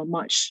focus so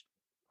much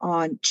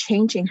on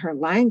changing her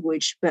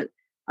language, but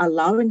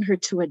allowing her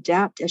to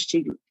adapt as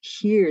she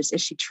hears,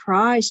 as she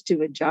tries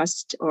to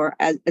adjust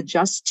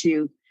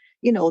to,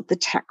 the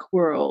tech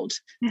world,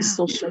 the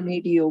social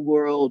media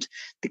world,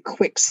 the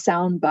quick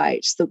sound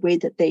bites, the way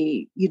that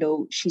they,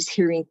 she's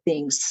hearing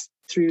things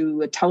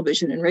through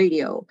television and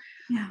radio.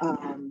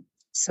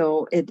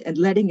 So and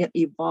letting it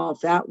evolve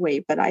that way.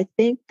 But I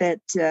think that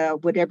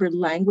whatever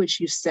language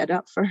you set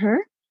up for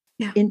her,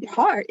 in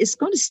part, is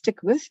going to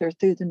stick with her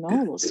through the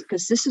novels,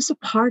 because this is a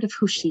part of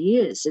who she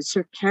is. It's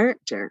her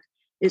character.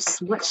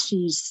 It's what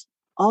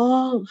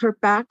all her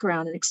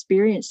background and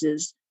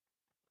experiences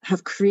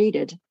have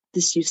created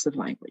this use of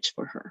language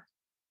for her.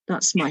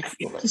 That's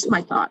just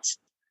my thoughts.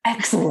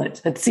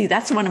 Excellent. Let's see,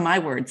 that's one of my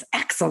words.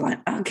 Excellent.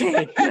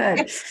 Okay,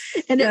 good.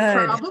 And good.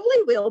 It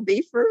probably will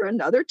be for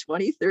another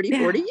 20, 30,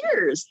 40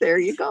 years. There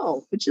you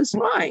go, which is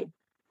fine.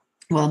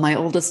 Well, my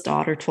oldest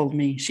daughter told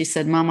me, she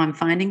said, Mom, I'm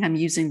finding I'm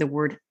using the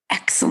word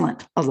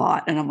excellent a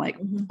lot. And I'm like,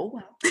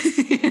 oh,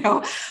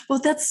 well, well,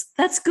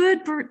 that's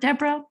good,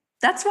 Debra.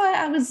 That's why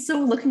I was so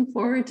looking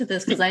forward to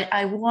this, because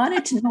I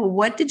wanted to know,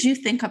 what did you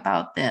think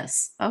about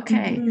this?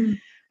 Okay,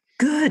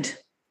 good.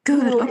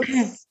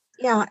 Okay.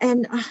 Yeah.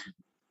 And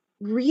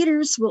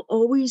readers will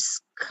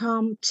always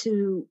come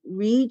to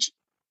read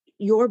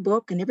your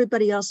book and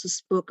everybody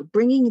else's book,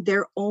 bringing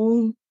their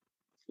own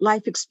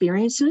life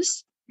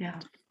experiences,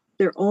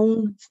 their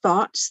own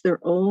thoughts, their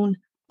own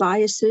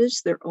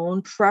biases, their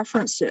own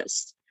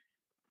preferences.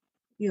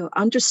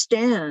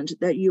 Understand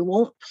that you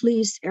won't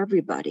please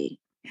everybody.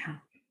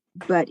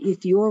 But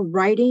if you're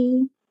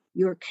writing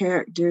your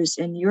characters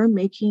and you're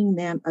making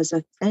them as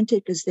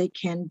authentic as they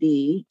can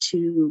be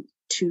to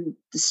the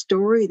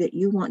story that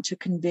you want to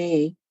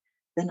convey,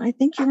 then I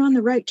think you're on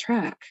the right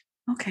track.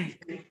 Okay,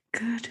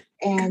 good.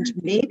 And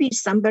maybe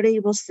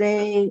somebody will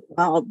say,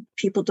 well,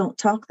 people don't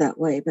talk that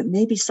way, but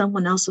maybe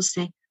someone else will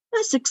say,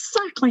 that's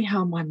exactly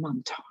how my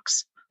mom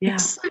talks.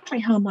 Exactly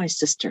how my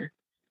sister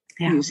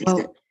uses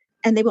it.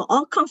 And they will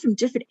all come from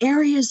different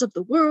areas of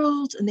the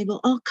world, and they will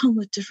all come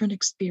with different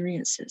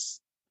experiences.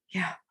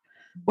 Yeah.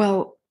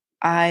 Well,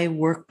 I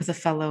work with a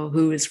fellow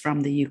who is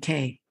from the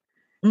UK,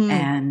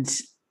 and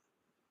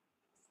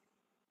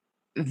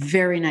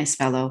very nice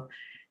fellow.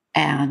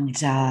 And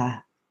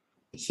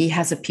he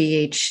has a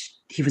PhD.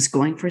 He was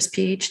going for his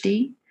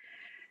PhD.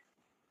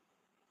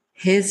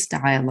 his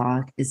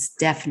dialogue is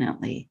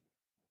definitely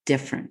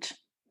different Mhm.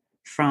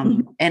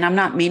 from, and I'm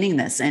not meaning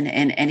this in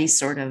any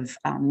sort of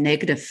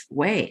negative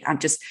way. I'm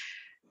just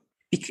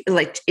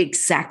like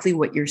exactly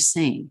what you're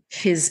saying.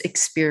 His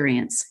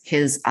experience,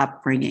 his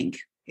upbringing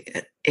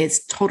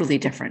is totally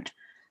different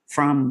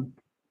from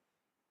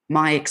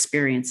my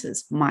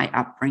experiences, my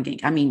upbringing.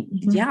 I mean,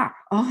 yeah.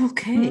 Oh,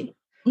 okay.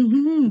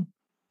 Mm-hmm.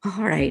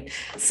 All right.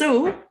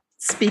 So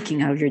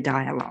speaking of your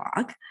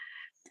dialogue,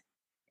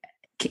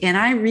 can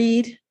I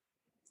read?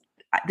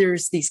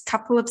 There's these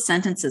couple of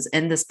sentences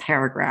in this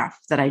paragraph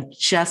that I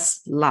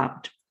just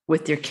loved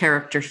with your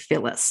character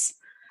Phyllis.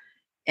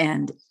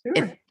 And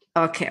if Sure.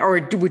 okay,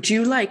 or would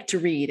you like to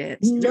read it?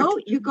 No,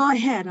 you go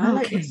ahead. I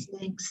like Okay.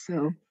 listening.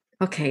 So.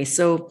 Okay.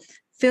 So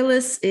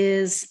Phyllis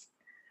is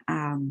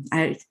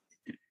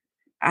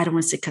I don't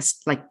want to say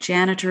like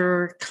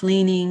janitor,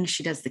 cleaning.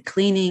 She does the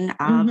cleaning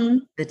of Mm-hmm.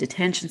 the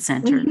detention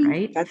center, Mm-hmm.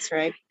 right? That's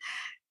right.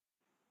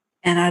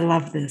 And I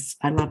love this.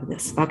 I love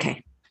this.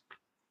 Okay.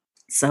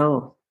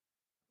 So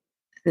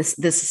this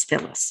is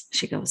Phyllis.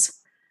 She goes,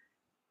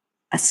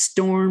 a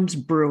storm's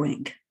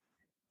brewing.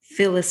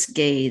 Phyllis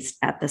gazed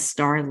at the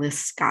starless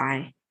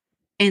sky,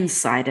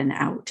 inside and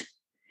out.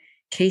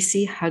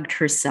 Casey hugged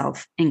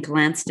herself and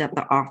glanced at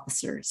the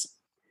officers.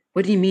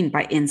 What do you mean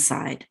by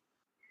inside?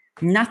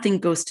 Nothing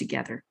goes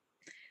together.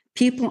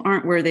 People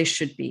aren't where they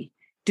should be,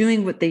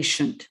 doing what they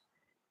shouldn't.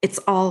 It's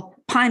all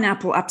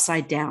pineapple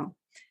upside down.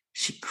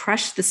 She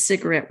crushed the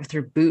cigarette with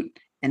her boot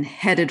and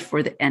headed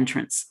for the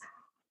entrance.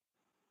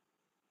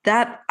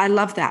 I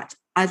love that.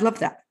 I love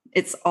that.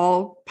 It's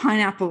all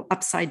pineapple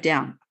upside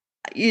down.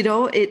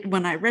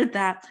 When I read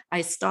that,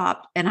 I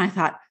stopped and I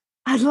thought,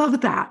 I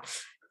love that.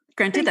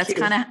 Granted, Thank you.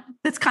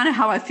 that's kind of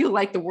how I feel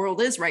like the world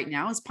is right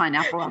now, is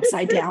pineapple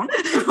upside down.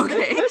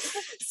 Okay.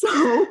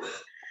 So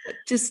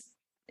just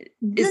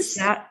is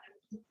that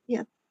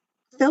yeah,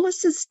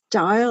 Phyllis's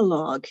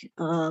dialogue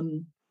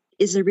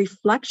is a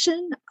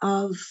reflection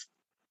of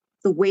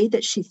the way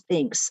that she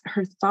thinks.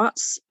 Her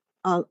thoughts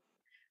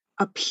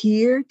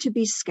appear to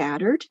be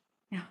scattered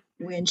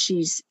when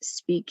she's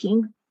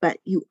speaking, but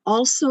you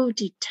also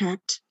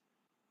detect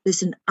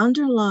there's an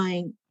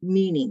underlying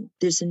meaning.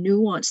 There's a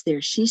nuance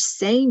there. She's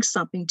saying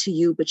something to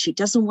you, but she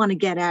doesn't want to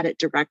get at it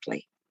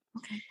directly.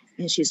 Okay.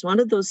 And she's one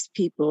of those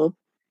people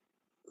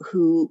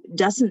who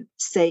doesn't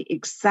say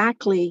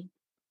exactly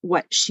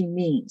what she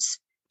means.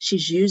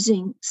 She's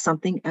using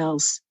something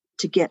else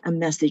to get a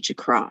message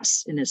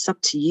across, and it's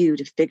up to you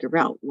to figure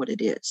out what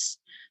it is.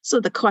 So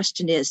the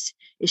question is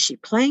she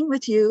playing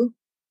with you,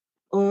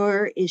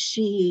 or is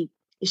she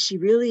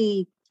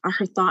really, are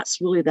her thoughts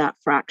really that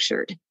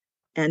fractured?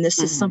 And this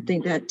is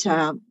something that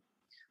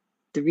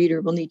the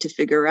reader will need to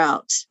figure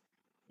out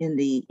in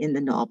the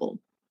novel.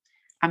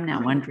 I'm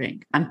now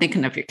wondering. I'm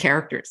thinking of your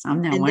characters.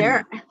 I'm now and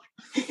wondering.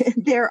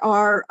 There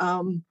are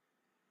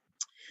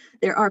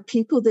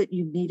people that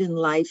you meet in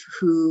life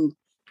who,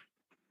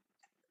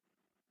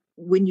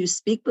 when you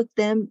speak with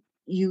them,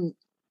 you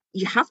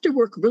have to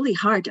work really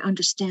hard to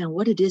understand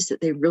what it is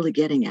that they're really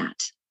getting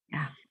at.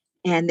 Yeah.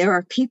 And there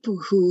are people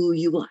who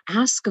you will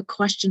ask a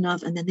question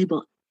of, and then they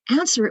will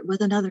answer it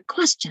with another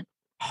question.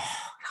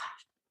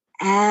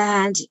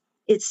 And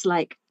it's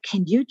like,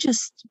 can you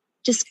just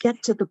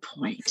get to the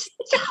point?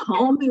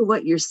 Tell me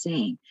what you're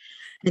saying.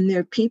 And there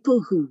are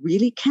people who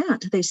really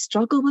can't. They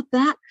struggle with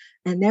that.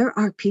 And there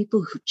are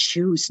people who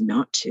choose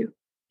not to.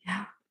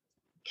 Yeah.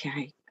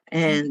 Okay.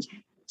 And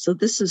so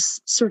this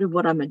is sort of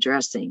what I'm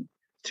addressing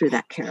through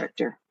that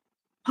character.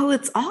 Oh,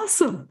 it's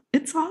awesome.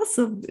 It's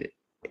awesome.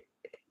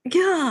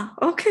 Yeah.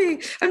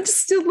 Okay. I'm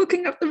just still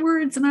looking up the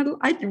words, and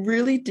I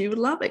really do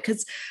love it,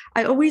 because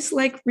I always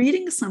like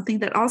reading something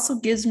that also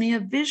gives me a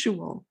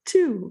visual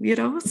too,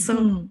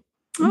 So,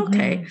 Mm-hmm.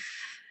 Okay. Mm-hmm.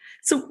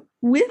 So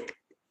with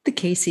the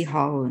Casey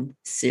Holland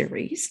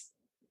series,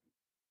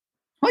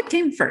 what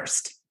came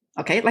first?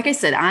 Okay. Like I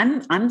said,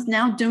 I'm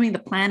now doing the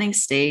planning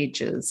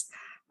stages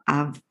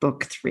of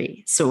book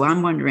 3. So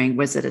I'm wondering,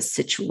 was it a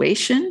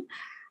situation,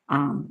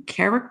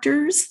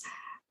 characters?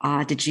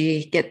 Did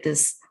you get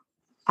this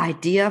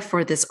idea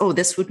for this? Oh,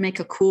 this would make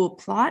a cool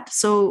plot.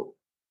 So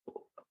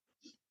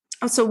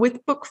with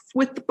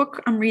the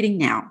book I'm reading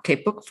now, okay,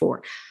 book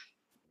 4,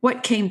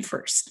 what came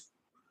first?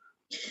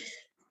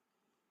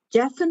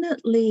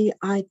 Definitely,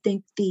 I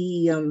think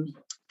the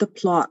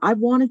plot. I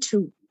wanted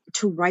to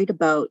write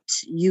about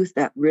youth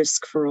at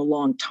risk for a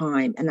long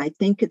time, and I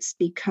think it's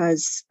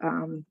because,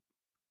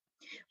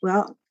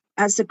 well,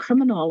 as a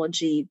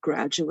criminology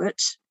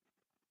graduate,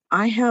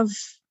 I have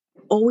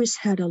always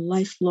had a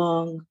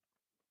lifelong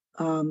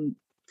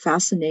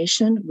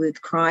fascination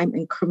with crime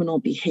and criminal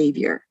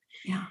behavior.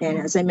 Yeah. And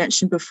as I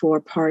mentioned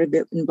before, part of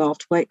it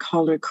involved white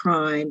collar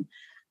crime.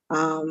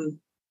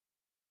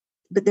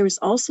 But there was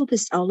also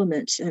this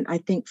element, and I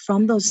think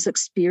from those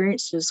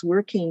experiences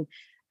working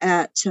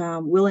at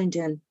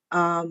Willingdon,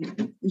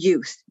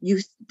 youth,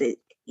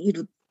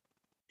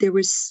 there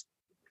was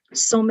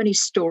so many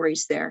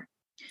stories there,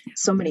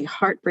 so many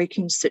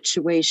heartbreaking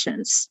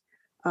situations.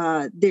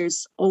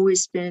 there's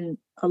always been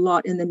a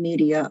lot in the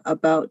media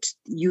about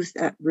youth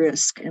at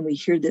risk, and we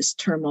hear this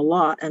term a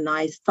lot. And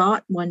I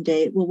thought one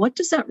day, well, what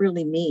does that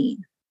really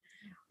mean?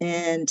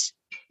 And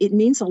it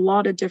means a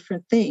lot of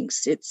different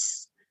things.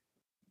 It's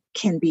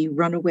can be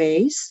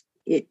runaways,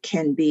 it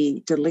can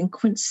be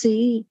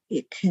delinquency,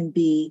 it can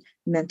be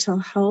mental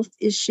health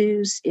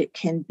issues, it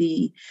can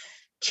be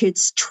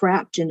kids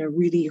trapped in a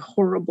really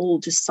horrible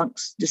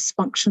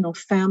dysfunctional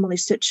family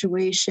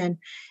situation.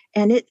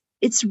 And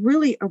it's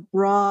really a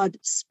broad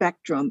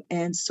spectrum.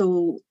 And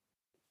so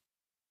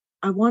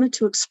I wanted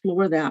to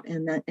explore that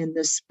in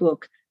this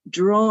book,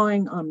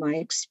 drawing on my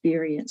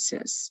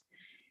experiences.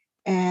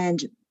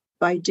 And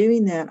by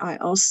doing that, I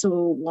also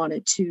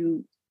wanted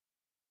to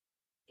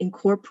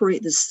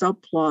incorporate the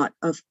subplot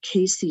of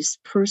Casey's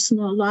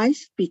personal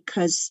life,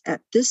 because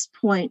at this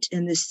point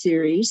in the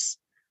series,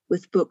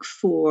 with book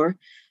 4,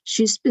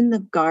 she's been the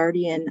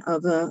guardian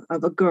of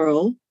a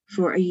girl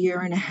for a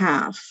year and a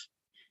half.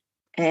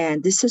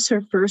 And this is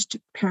her first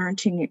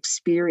parenting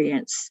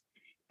experience.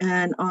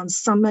 And on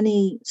so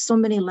many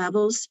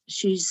levels,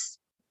 she's,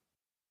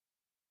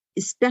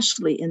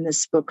 especially in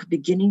this book,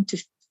 beginning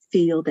to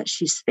feel that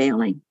she's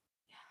failing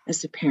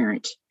as a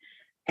parent.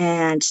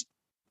 And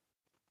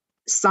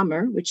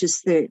Summer, which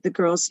is the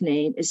girl's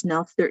name, is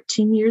now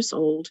 13 years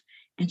old,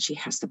 and she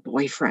has a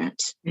boyfriend.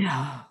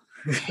 Yeah.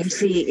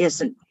 Casey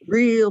isn't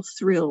real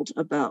thrilled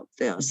about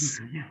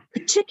this,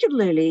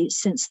 particularly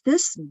since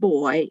this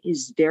boy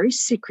is very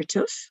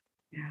secretive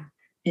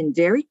and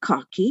very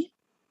cocky.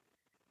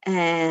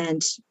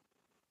 And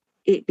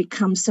it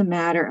becomes a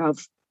matter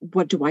of,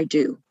 what do I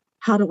do?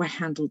 How do I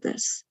handle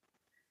this?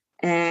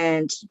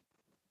 And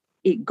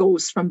it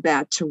goes from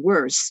bad to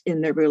worse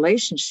in their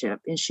relationship.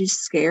 And she's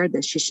scared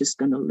that she's just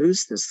going to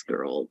lose this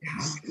girl,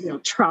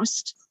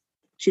 trust.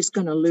 She's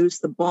going to lose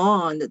the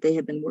bond that they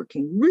have been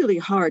working really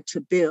hard to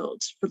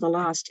build for the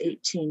last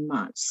 18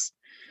 months.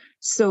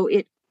 So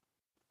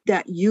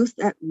that youth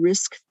at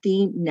risk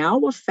theme now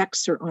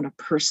affects her on a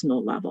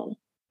personal level.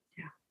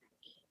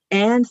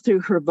 And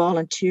through her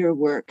volunteer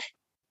work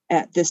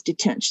at this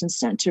detention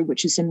center,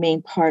 which is a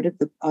main part of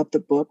the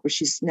book, where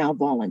she's now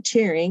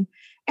volunteering,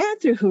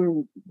 and through her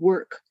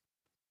work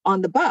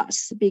on the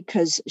bus,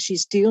 because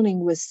she's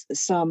dealing with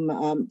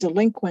some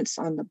delinquents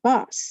on the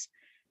bus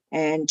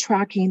and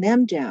tracking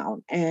them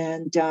down.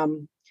 And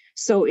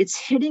so it's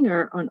hitting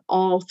her on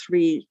all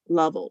 3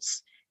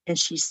 levels. And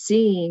she's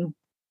seeing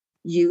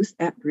youth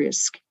at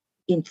risk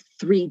in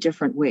 3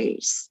 different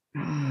ways.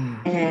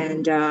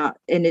 And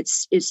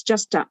it's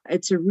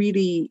a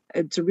really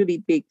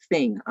big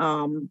thing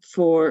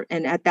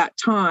and at that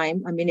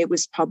time, I mean, it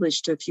was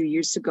published a few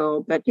years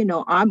ago, but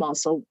I'm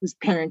also was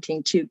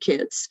parenting 2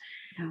 kids.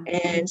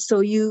 And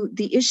so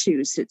the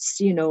issues, it's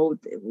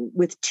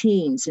with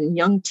teens and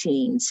young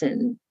teens,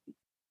 and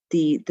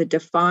the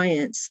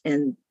defiance,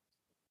 and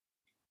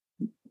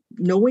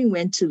knowing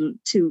when to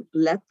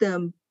let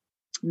them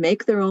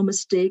make their own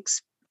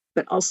mistakes,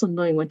 but also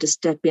knowing when to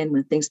step in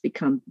when things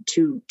become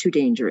too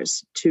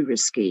dangerous, too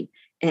risky,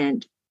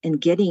 and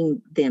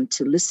getting them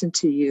to listen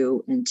to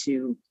you and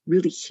to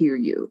really hear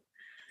you.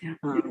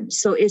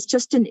 So it's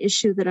just an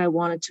issue that I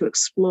wanted to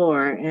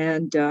explore,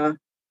 and the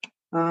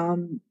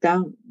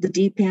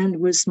deep end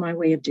was my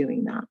way of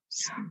doing that.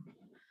 So.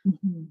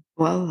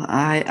 Well,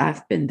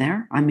 I've been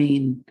there. I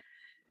mean,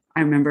 I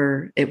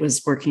remember it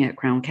was working at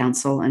Crown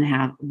Council,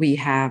 and we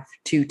have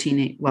 2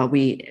 teenage. Well,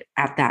 we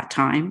at that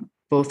time,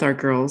 both our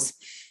girls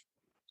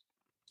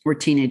were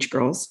teenage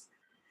girls,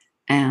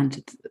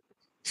 and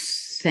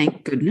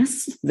thank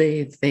goodness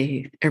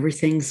they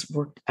everything's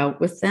worked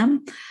out with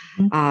them.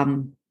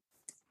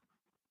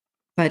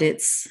 But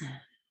it's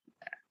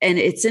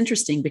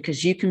interesting,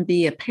 because you can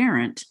be a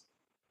parent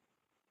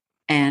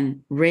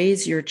and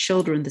raise your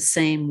children the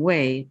same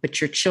way, but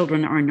your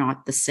children are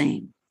not the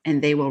same,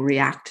 and they will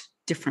react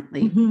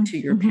differently to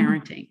your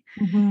parenting.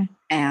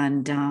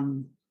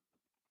 And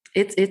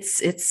it's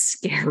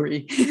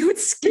scary.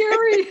 It's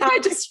scary.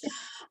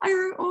 I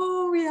heard,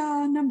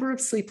 a number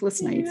of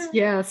sleepless nights.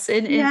 Yes.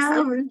 And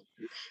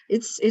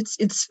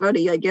it's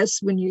funny, I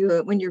guess, when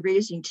you're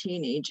raising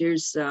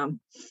teenagers,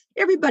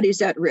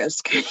 everybody's at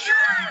risk.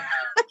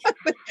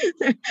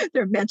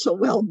 their mental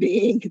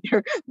well-being,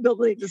 their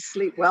ability to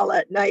sleep well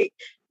at night.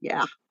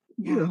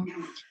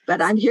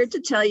 But I'm here to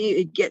tell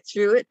you get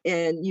through it,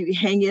 and you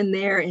hang in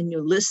there and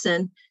you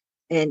listen,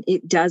 and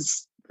it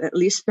does. At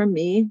least for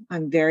me,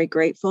 I'm very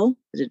grateful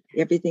that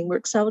everything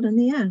works out in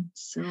the end.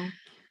 So,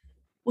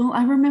 well,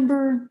 I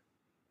remember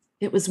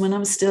it was when I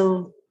was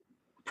still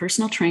a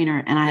personal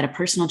trainer, and I had a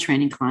personal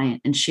training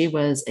client, and she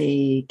was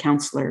a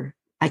counselor.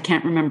 I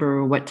can't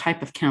remember what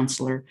type of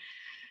counselor,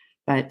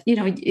 but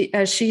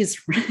as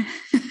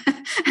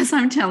as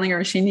I'm telling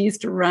her, she needs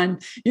to run,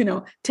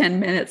 10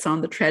 minutes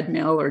on the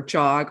treadmill or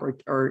jog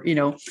or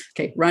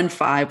run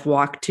 5,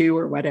 walk 2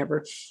 or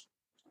whatever.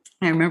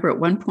 I remember at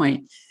one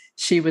point,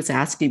 she was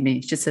asking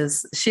me,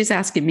 she's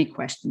asking me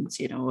questions,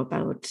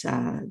 about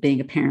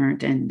being a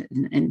parent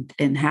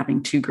and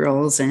having 2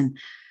 girls. And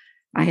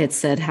I had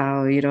said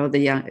how,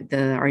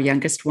 our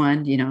youngest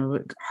one,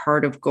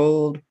 heart of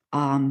gold.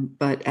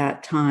 But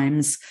at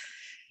times,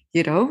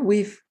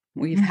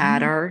 we've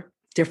had our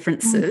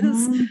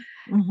differences.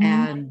 Mm-hmm. Mm-hmm.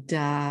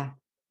 And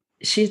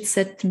she had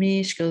said to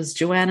me, she goes,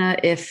 Joanna,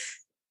 if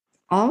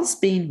all's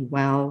being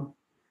well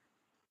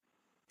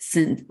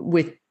since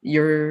with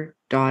your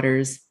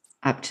daughters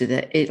up to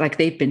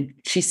they've been,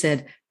 she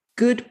said,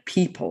 good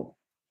people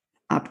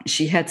up,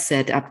 she had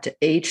said up to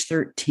age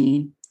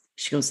 13,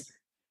 she goes,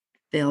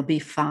 they'll be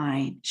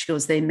fine. She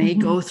goes, they may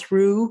Mm-hmm. go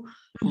through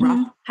Mm-hmm.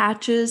 rough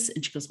patches,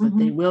 and she goes, but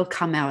they will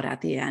come out at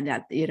the end,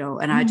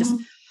 and I just,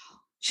 Mm-hmm.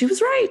 she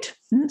was right.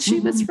 She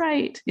Mm-hmm. was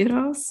right, so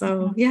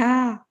Mm-hmm.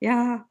 yeah.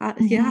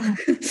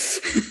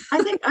 Mm-hmm.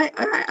 I think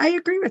I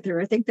agree with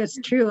her. I think that's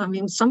true. I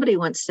mean, somebody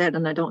once said,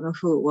 and I don't know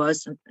who it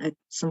was, a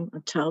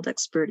child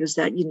expert, is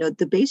that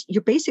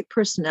your basic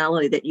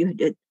personality that you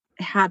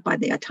had by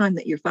the time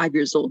that you're 5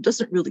 years old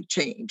doesn't really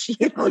change.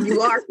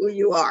 You are who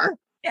you are.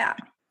 Yeah.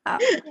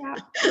 Yeah.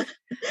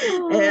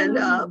 And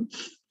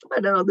Oh, I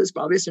don't know, there's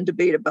probably some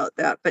debate about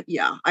that, but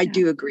yeah, I yeah.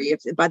 do agree.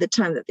 If by the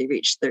time that they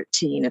reach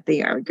 13, if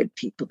they are good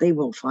people, they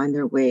will find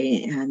their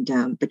way. And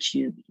but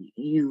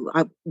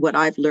what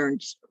I've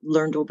learned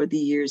over the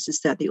years is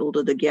that the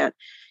older they get,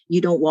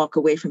 you don't walk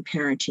away from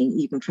parenting,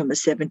 even from a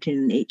 17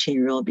 and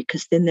 18-year-old,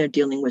 because then they're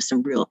dealing with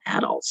some real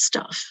adult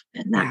stuff,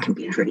 and that can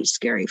be pretty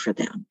scary for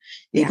them,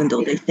 even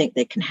though they think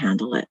they can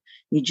handle it.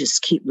 You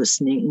just keep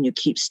listening and you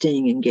keep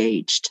staying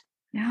engaged.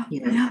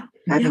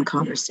 Having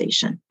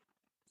conversation.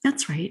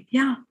 That's right.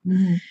 Yeah.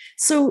 Mm-hmm.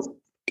 So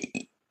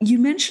you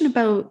mentioned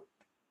about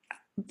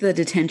the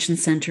detention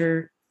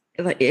center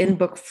in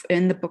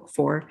the book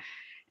 4,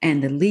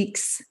 and the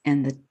leaks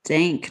and the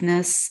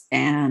dankness.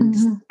 And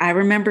I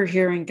remember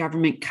hearing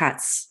government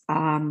cuts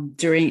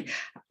during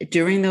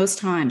those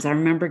times. I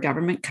remember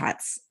government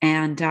cuts.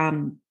 And I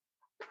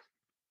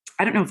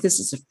don't know if this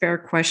is a fair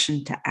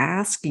question to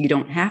ask. You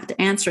don't have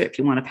to answer it if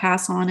you want to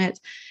pass on it.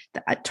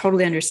 I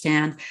totally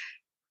understand.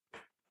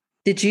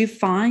 Did you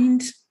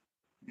find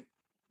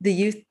the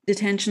youth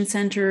detention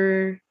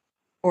center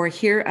or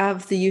hear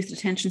of the youth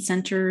detention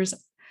centers?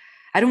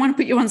 I don't want to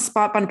put you on the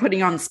spot, but I'm putting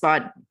you on the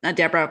spot,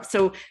 Debra.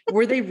 So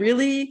were they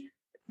really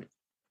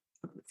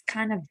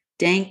kind of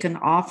dank and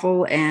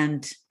awful?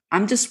 And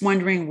I'm just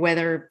wondering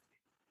whether,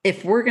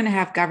 if we're going to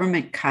have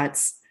government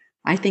cuts,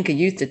 I think a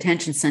youth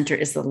detention center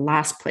is the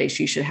last place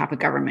you should have a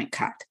government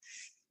cut.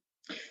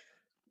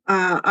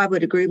 I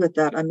would agree with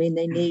that. I mean,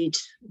 they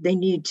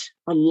need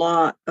a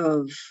lot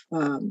of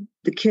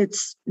the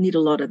kids need a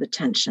lot of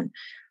attention.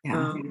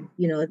 Yeah.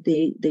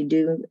 They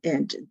do,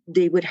 and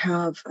they would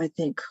have, I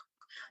think.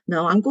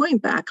 Now I'm going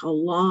back a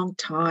long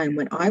time.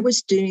 When I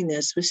was doing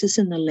this is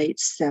in the late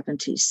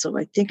 70s, so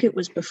I think it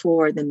was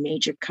before the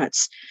major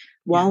cuts.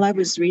 While I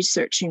was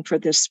researching for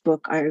this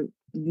book, I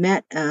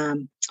met a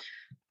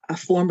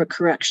former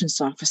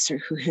corrections officer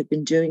who had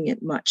been doing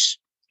it much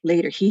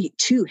later. He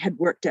too had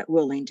worked at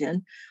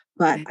Willingdon,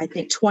 but I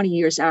think 20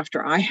 years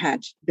after I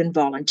had been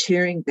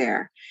volunteering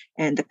there.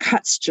 And the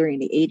cuts during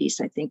the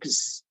 80s, I think,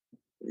 is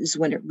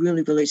when it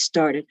really, really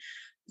started.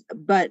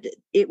 But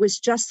it was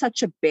just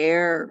such a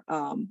bare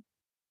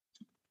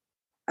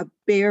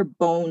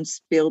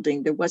bones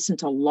building. There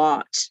wasn't a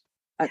lot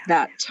at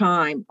that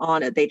time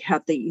on it. They'd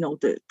have the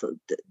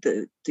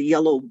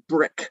yellow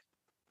brick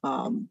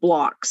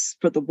blocks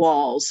for the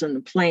walls and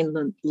the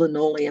plain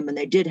linoleum, and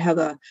they did have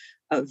a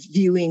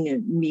viewing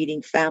and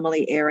meeting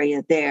family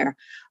area there.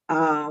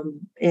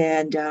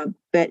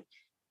 But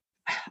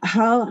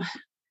how,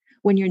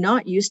 when you're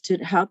not used to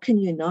it, how can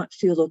you not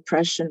feel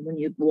oppression when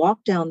you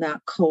walk down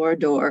that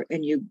corridor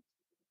and you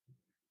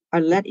are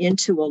let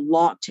into a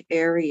locked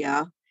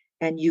area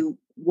and you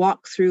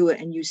walk through it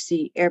and you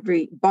see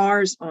every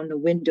bars on the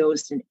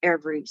windows in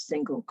every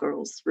single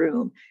girl's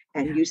room,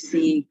 and you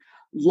see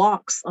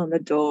locks on the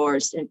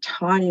doors and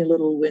tiny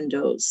little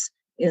windows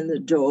in the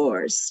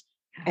doors.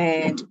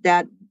 And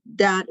that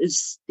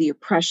is the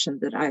oppression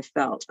that I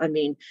felt. I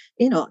mean,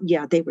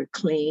 they were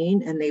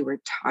clean and they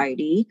were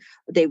tidy.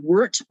 They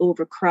weren't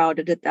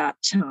overcrowded at that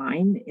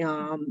time.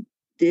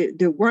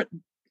 There weren't,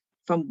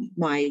 from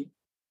my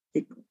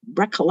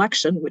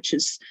recollection,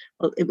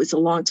 it was a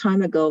long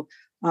time ago,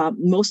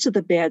 most of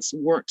the beds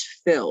weren't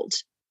filled.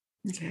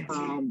 Okay.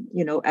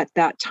 At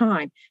that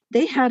time,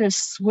 they had a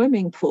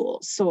swimming pool.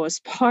 So as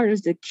part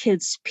of the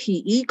kids'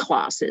 PE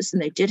classes, and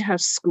they did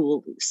have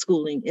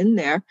schooling in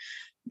there,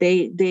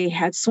 they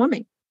had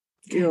swimming,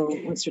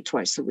 once or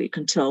twice a week,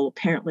 until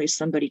apparently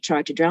somebody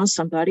tried to drown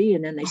somebody,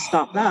 and then they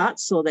stopped that.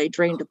 So they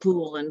drained the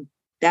pool, and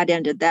that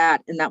ended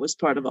that. And that was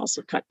part of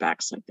also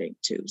cutbacks, I think,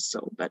 too.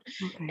 So, but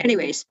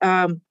anyways,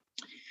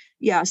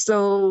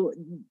 so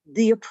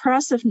the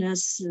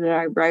oppressiveness that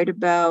I write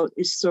about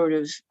is sort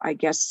of, I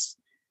guess,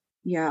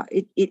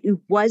 it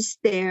was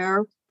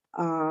there.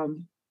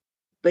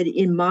 But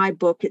in my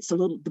book,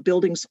 the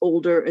building's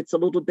older, it's a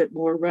little bit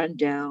more run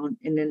down.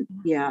 And then,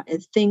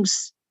 and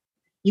things,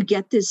 you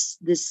get this,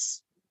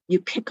 you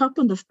pick up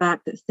on the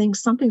fact that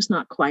something's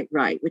not quite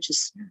right, which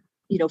is,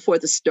 for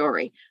the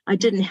story. I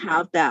didn't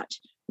have that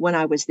when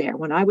I was there.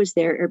 When I was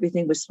there,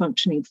 everything was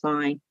functioning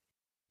fine.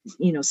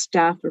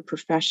 Staff were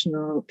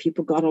professional,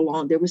 people got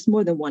along. There was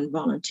more than one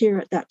volunteer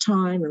at that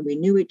time, and we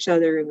knew each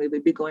other, and we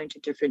would be going to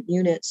different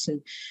units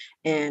and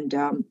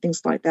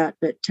things like that.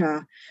 But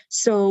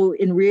so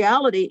in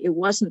reality, it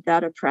wasn't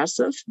that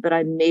oppressive, but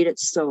I made it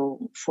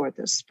so for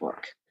this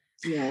book,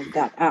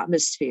 that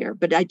atmosphere.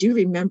 But I do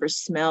remember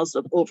smells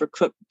of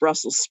overcooked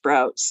Brussels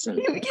sprouts and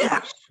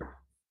Yeah.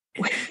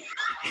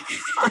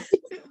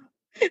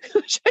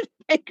 trying to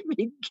make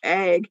me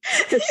gag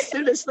as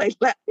soon as they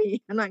let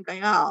me. And I'm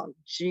going, oh,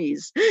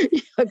 geez.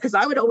 Because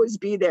I would always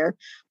be there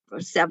for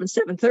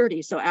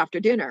 7:30. So after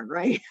dinner,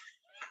 right?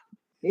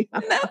 Yeah.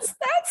 And that's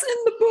in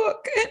the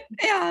book.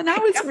 And I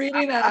was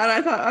reading that and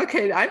I thought,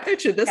 okay, I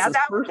picture this as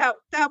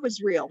that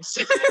was real.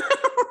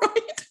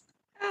 Right.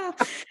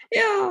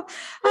 Yeah.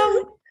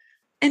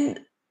 And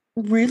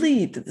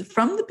really,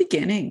 from the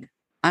beginning,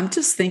 I'm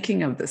just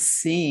thinking of the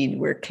scene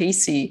where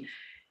Casey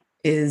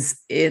is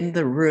in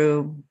the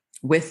room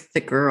with the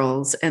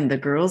girls and the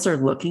girls are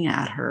looking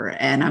at her.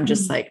 And I'm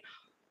just like,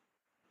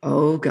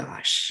 oh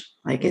gosh,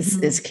 like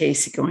is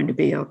Casey going to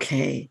be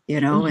okay?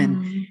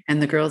 And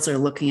the girls are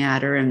looking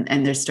at her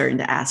and they're starting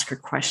to ask her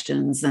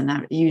questions.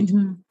 And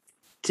you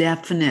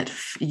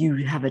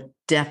have a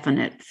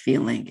definite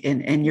feeling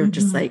and you're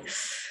just like,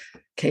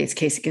 okay, is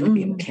Casey going to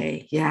be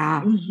okay?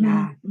 Yeah.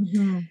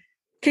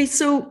 Okay.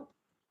 So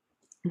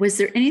was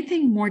there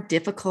anything more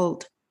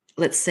difficult,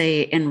 let's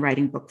say, in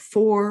writing book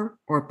 4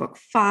 or book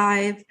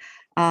 5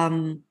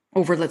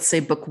 over, let's say,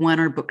 book 1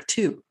 or book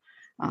 2?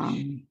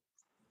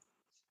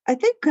 I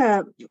think,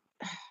 I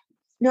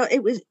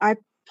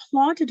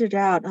plotted it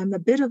out. I'm a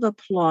bit of a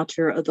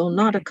plotter, although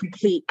not a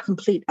complete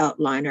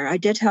outliner. I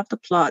did have the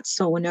plot.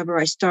 So whenever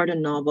I start a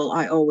novel,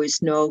 I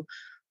always know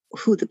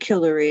who the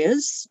killer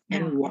is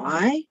and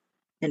why,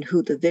 and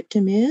who the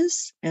victim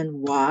is and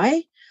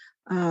why.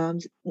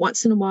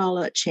 Once in a while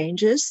it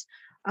changes.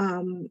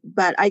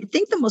 But I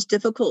think the most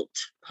difficult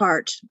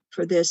part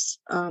for this,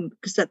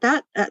 because at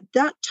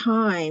that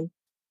time,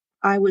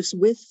 I was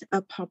with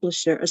a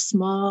publisher, a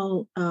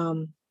small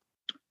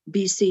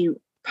BC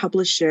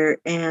publisher,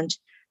 and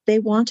they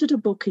wanted a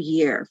book a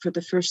year for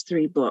the first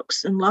 3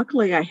 books. And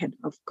luckily I had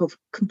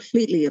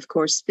completely, of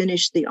course,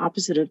 finished The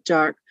Opposite of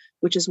Dark,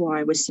 which is why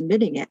I was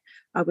submitting it.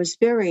 I was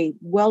very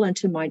well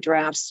into my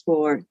drafts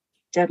for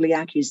Deadly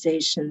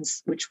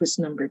Accusations, which was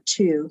number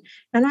 2.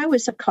 And I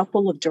was a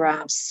couple of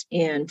drafts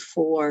in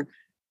for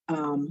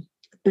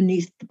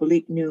Beneath the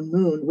Bleak New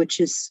Moon, which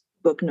is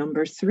book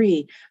number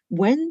 3.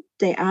 When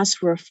they asked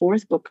for a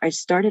 4th book, I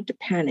started to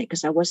panic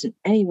because I wasn't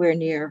anywhere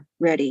near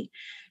ready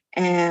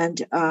and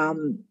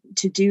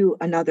to do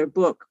another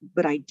book.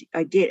 But I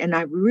did, and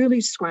I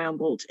really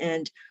scrambled,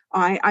 and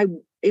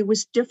it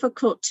was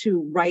difficult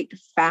to write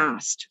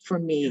fast for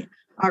me.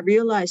 I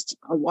realized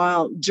a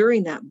while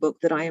during that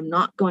book that I am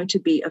not going to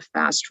be a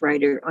fast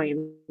writer. I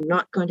am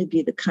not going to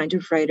be the kind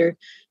of writer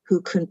who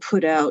can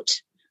put out,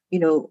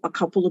 a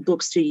couple of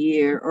books a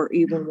year or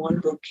even 1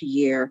 book a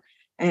year.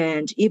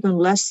 And even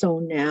less so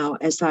now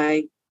as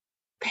I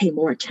pay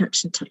more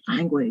attention to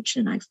language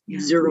and I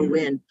zero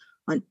in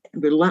on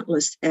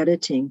relentless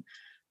editing.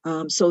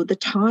 So the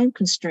time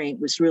constraint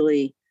was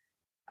really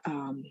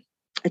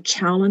a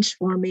challenge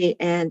for me.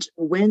 And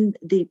when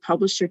the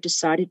publisher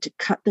decided to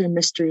cut their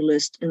mystery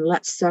list and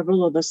let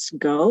several of us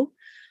go,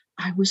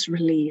 I was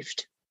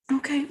relieved.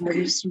 Okay. I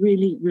was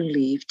really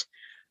relieved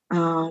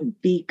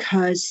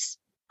because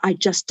I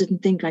just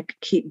didn't think I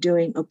could keep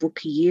doing a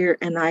book a year.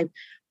 And I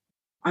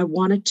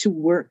wanted to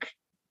work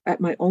at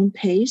my own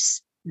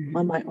pace,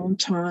 on my own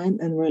time,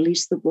 and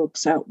release the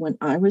books out when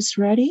I was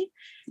ready.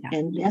 Yeah.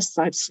 And yes,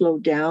 I've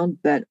slowed down,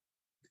 but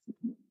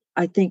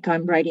I think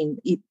I'm writing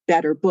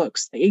better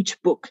books. Each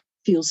book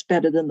feels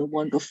better than the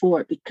one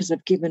before because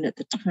I've given it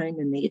the time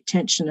and the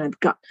attention I've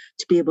got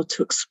to be able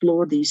to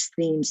explore these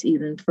themes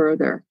even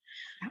further.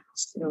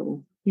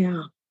 So,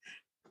 yeah.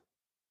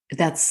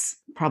 That's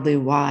probably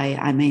why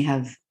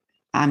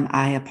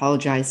I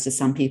apologize to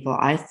some people.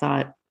 I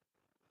thought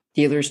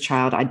Dealer's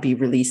Child, I'd be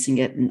releasing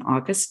it in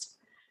August.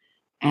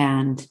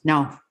 And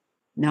no,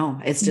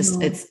 it's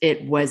just,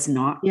 it was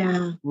not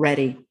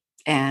ready.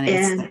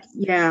 And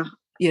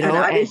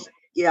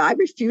I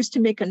refuse to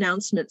make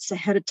announcements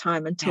ahead of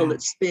time until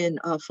it's been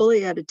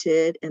fully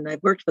edited. And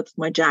I've worked with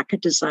my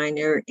jacket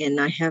designer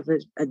and I have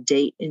a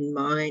date in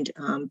mind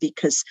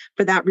because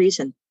for that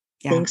reason,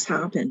 things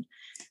happen.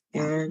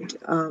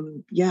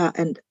 Yeah.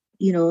 And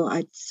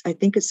I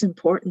think it's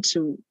important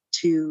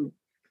to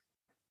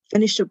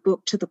finish a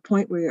book to the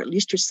point where at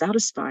least you're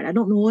satisfied. I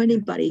don't know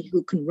anybody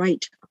who can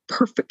write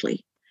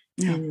perfectly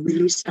and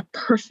release a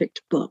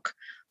perfect book.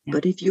 Yeah.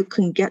 But if you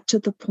can get to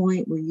the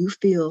point where you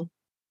feel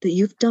that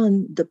you've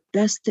done the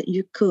best that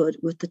you could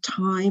with the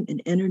time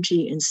and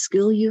energy and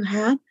skill you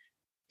had,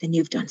 then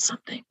you've done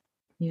something,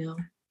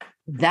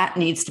 that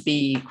needs to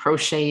be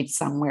crocheted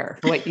somewhere,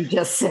 what you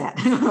just said.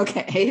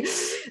 Okay.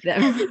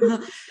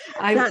 That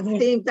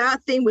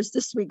theme was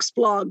this week's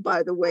blog,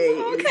 by the way.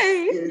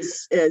 Okay.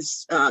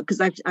 Is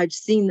because I've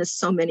seen this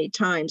so many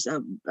times.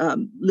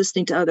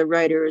 Listening to other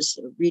writers,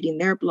 reading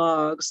their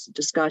blogs,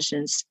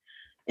 discussions,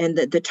 and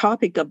the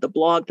topic of the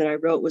blog that I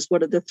wrote was,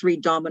 what are the 3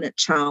 dominant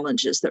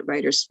challenges that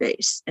writers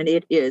face? And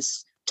it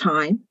is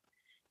time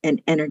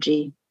and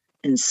energy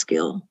and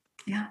skill.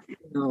 Yeah.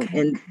 Okay.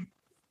 And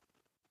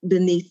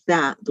beneath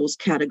that, those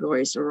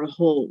categories are a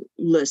whole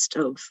list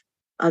of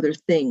other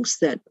things,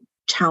 that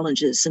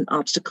challenges and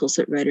obstacles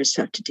that writers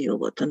have to deal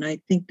with. And I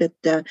think that,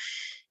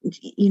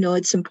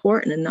 it's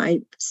important. And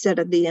I said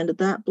at the end of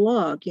that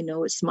blog,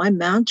 it's my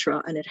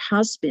mantra, and it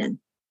has been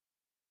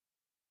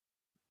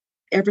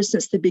ever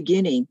since the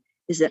beginning,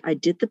 is that I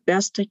did the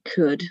best I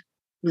could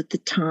with the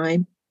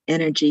time,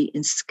 energy,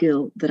 and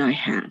skill that I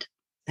had.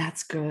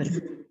 That's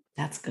good.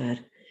 That's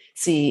good.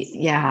 See,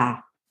 yeah.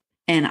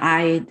 And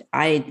I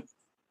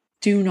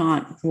do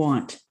not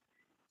want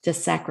to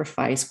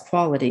sacrifice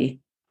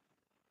quality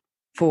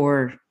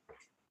for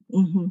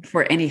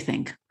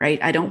anything, right?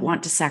 I don't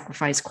want to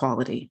sacrifice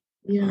quality.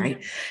 Yeah.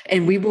 Right.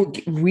 And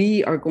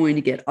we are going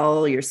to get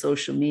all your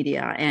social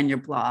media and your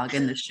blog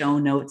and the show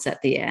notes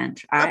at the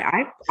end.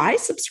 I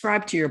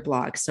subscribe to your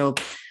blog. So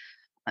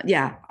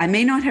yeah, I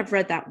may not have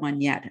read that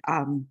one yet.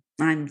 I'm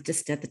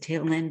just at the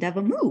tail end of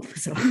a move.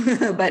 So,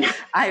 but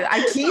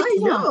I keep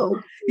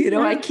them,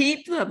 I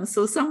keep them.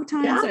 So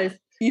sometimes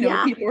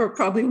people are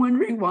probably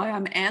wondering why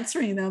I'm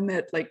answering them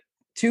at like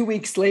 2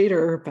 weeks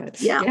later, but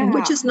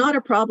which is not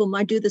a problem.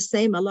 I do the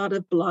same. A lot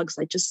of blogs,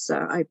 I just,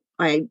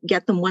 I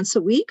get them once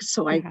a week.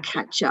 So I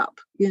catch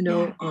up,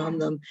 on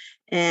them.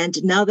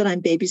 And now that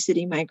I'm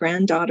babysitting my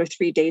granddaughter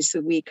 3 days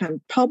a week, I'm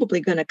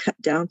probably going to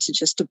cut down to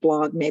just a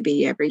blog,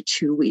 maybe every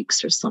 2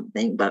 weeks or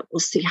something, but we'll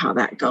see how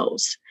that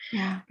goes.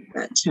 Yeah.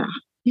 But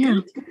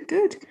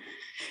Good.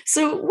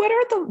 So what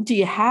do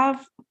you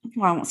have,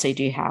 well, I won't say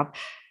do you have,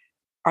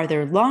 are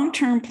there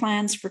long-term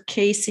plans for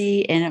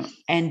Casey,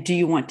 and do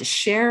you want to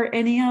share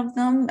any of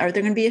them? Are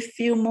there going to be a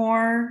few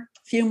more?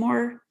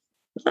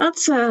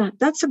 That's a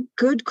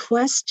good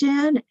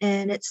question,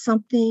 and it's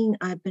something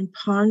I've been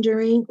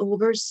pondering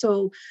over.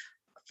 So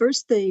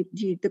first, the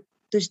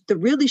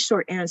really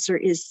short answer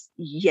is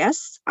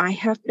yes, I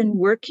have been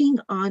working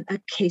on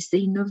a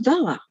Casey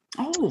novella.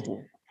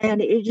 Oh.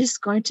 And it is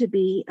going to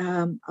be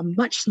a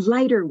much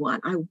lighter one.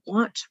 I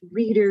want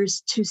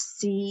readers to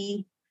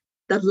see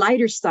the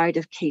lighter side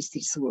of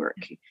Casey's work,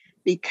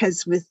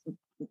 because with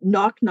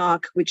Knock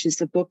Knock, which is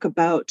a book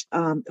about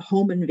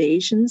home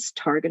invasions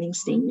targeting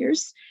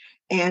seniors,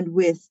 and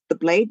with The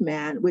Blade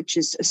Man, which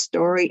is a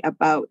story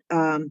about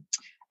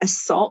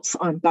assaults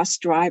on bus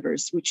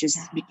drivers, which has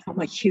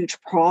become a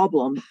huge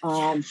problem,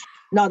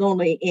 not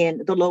only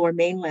in the Lower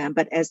Mainland,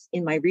 but as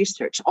in my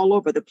research all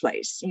over the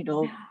place.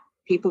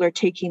 People are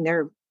taking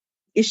their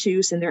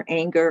issues and their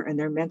anger and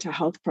their mental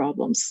health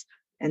problems,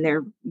 and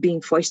they're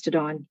being foisted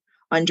on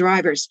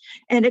drivers.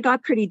 And it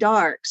got pretty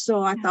dark.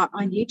 So I thought,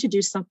 I need to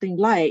do something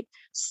light.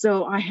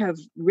 So I have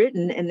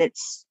written, and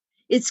it's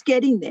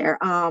getting there.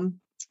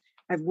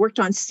 I've worked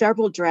on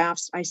several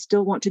drafts. I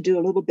still want to do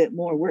a little bit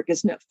more work.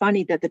 Isn't it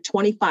funny that the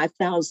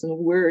 25,000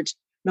 word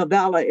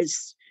novella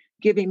is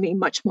giving me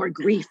much more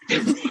grief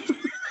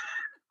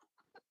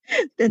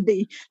than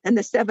the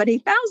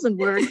 70,000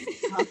 word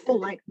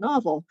full-length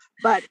novel?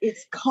 But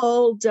it's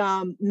called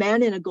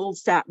Man in a Gold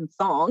Satin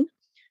Thong.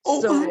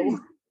 So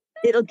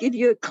it'll give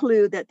you a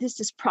clue that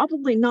this is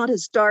probably not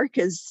as dark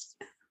as,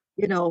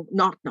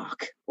 Knock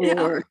Knock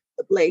or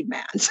The Blade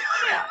Man.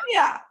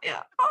 Yeah.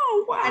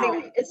 Oh, wow.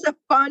 Anyway, it's a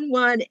fun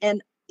one.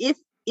 And if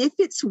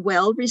it's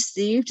well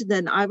received,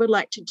 then I would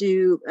like to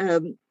do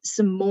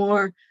some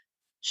more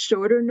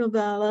shorter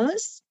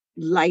novellas,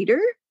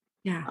 lighter.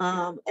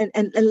 Yeah.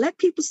 And let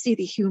people see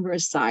the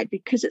humorous side,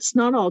 because it's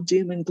not all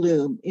doom and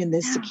gloom in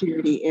this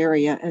security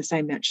area, as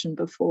I mentioned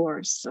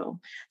before. So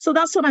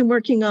that's what I'm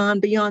working on.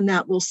 Beyond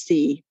that, we'll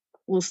see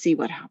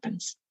what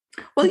happens.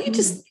 Well, you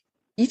just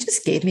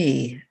gave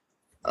me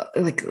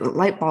like a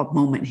light bulb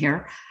moment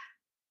here.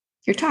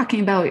 You're talking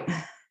about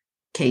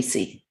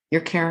Casey, your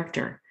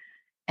character,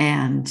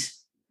 and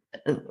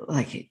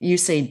like you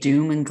say,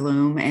 doom and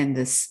gloom and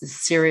this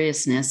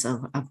seriousness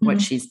of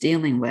what she's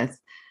dealing with.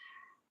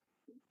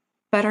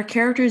 But our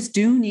characters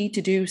do need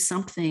to do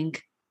something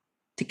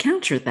to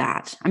counter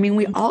that. I mean,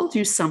 we all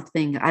do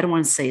something, I don't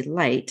want to say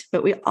light,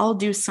 but we all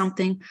do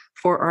something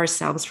for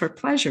ourselves for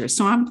pleasure.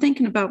 So I'm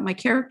thinking about my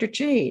character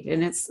Jade,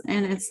 and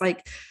it's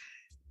like,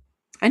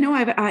 I know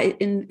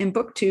in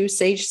book 2,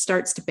 Sage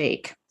starts to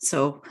bake.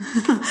 So,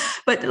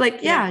 but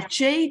like,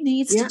 Jade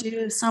needs to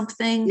do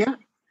something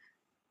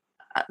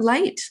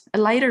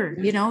lighter,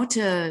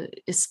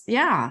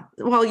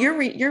 well, you're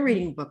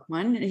reading book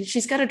 1.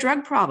 She's got a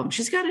drug problem.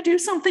 She's got to do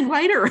something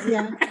lighter, right?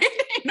 Right?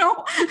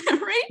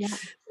 Yeah.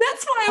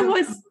 That's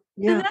why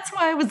And that's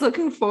why I was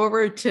looking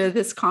forward to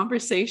this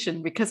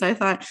conversation, because I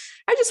thought,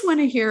 I just want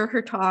to hear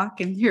her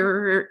talk and hear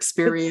her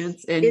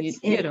experience. And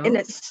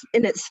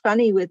it's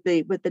funny with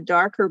the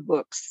darker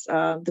books,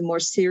 the more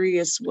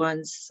serious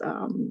ones.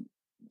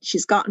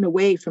 She's gotten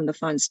away from the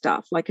fun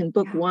stuff. Like in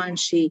book one,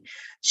 she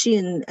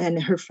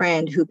and her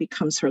friend, who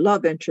becomes her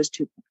love interest,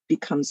 who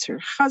becomes her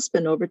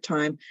husband over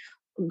time,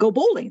 go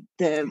bowling.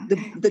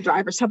 The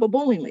drivers have a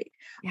bowling league.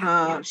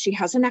 She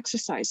has an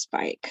exercise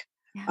bike.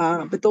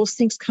 But those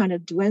things kind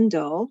of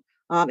dwindle.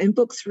 In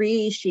book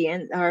three,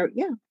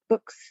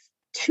 book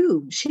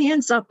two, she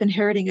ends up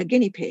inheriting a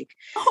guinea pig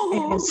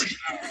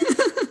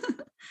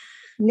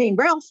named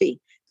Ralphie.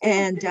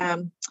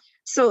 And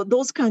so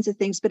those kinds of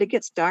things, but it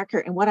gets darker.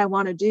 And what I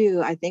want to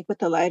do, I think, with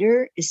the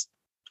lighter is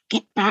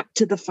get back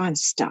to the fun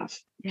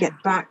stuff, get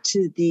back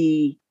to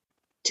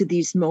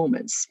these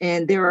moments.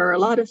 And there are a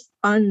lot of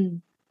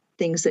fun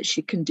things that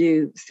she can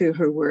do through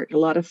her work, a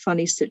lot of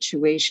funny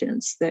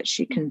situations that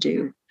she can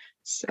do.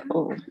 So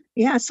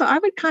I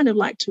would kind of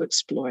like to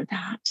explore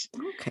that.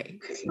 Okay.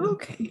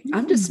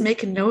 I'm just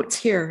making notes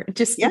here.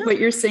 Just what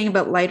you're saying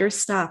about lighter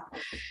stuff.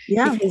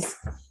 Yeah. Because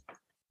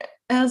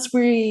as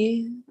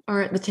we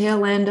are at the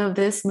tail end of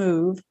this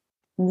move,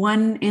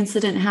 one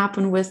incident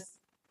happened with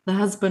the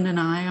husband and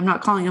I'm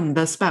not calling him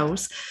the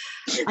spouse.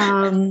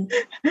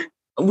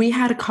 We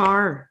had a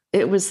car.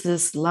 It was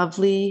this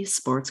lovely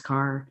sports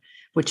car,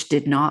 which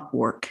did not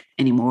work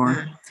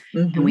anymore.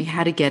 Mm-hmm. And we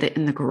had to get it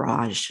in the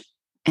garage.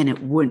 And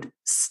it wouldn't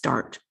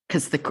start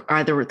because the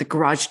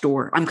garage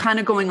door, I'm kind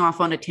of going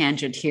off on a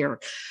tangent here,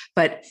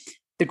 but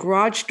the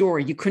garage door,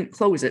 you couldn't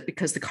close it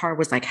because the car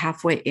was like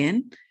halfway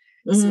in.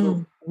 Mm.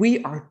 So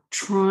we are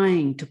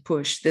trying to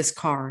push this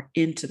car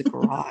into the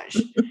garage.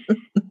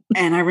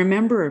 And I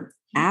remember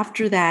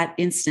after that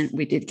incident,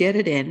 we did get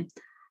it in.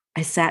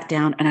 I sat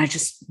down and I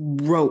just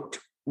wrote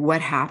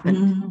what happened.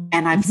 Mm-hmm.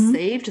 And I've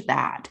saved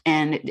that.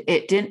 And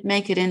it didn't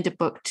make it into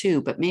book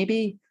 2, but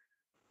maybe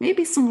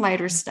some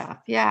lighter stuff.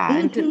 Yeah.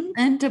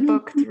 Into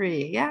book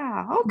 3.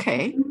 Yeah.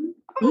 Okay.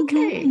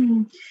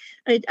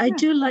 I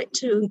do like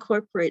to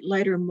incorporate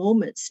lighter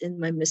moments in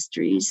my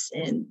mysteries.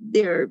 And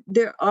there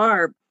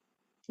are,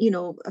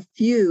 a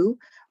few,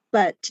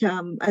 but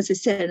as I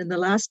said, in the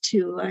last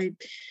 2,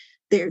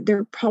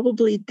 they're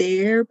probably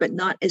there, but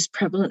not as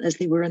prevalent as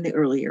they were in the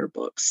earlier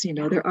books.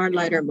 There are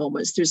lighter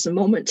moments. There's a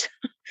moment,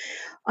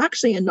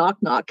 actually in Knock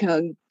Knock,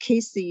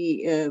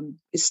 Casey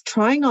is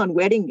trying on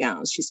wedding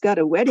gowns. She's got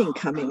a wedding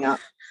coming up.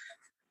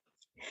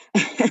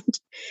 And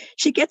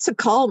she gets a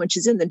call when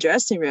she's in the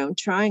dressing room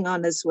trying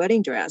on this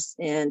wedding dress.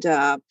 And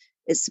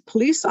it's a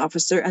police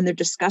officer, and they're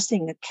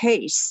discussing a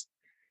case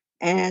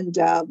and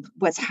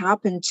what's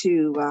happened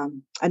to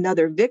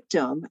another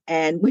victim.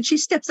 And when she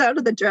steps out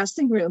of the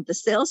dressing room, the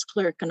sales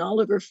clerk and all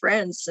of her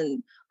friends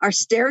are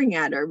staring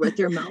at her with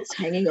their mouths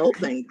hanging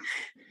open.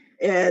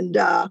 And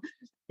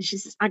she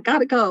says, I got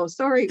to go.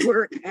 Sorry,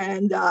 work.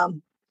 And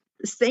the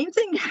same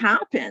thing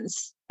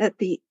happens at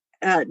the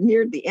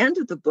near the end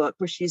of the book,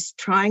 where she's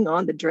trying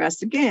on the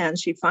dress again.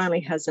 She finally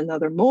has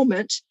another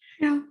moment.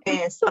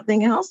 And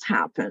something else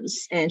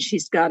happens and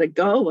she's got to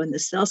go. And the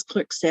sales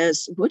clerk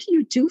says, what do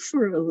you do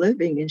for a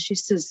living? And she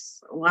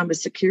says, oh, I'm a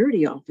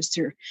security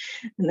officer.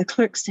 And the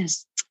clerk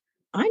says,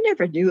 I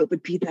never knew it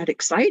would be that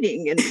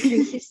exciting. And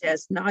she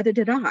says, neither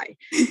did I.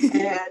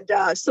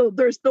 And so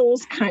there's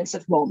those kinds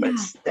of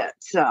moments that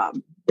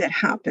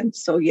happen.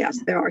 So yes,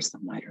 there are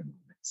some lighter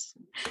moments.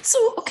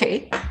 So,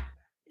 okay.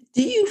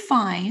 Do you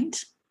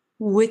find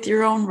with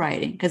your own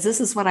writing, because this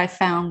is what I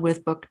found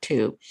with book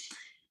 2,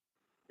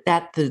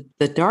 that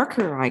the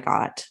darker I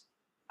got,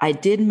 I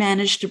did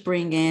manage to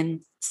bring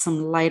in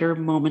some lighter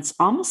moments,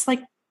 almost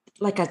like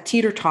a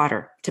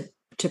teeter-totter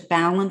to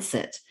balance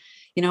it.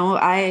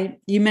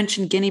 You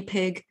mentioned guinea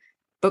pig.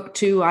 Book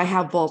 2, I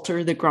have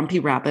Walter, the grumpy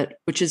rabbit,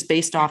 which is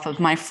based off of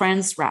my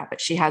friend's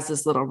rabbit. She has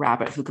this little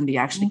rabbit who can be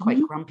actually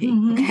quite grumpy.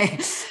 Mm-hmm. Okay.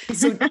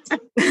 So,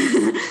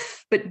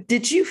 but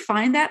did you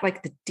find that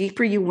like the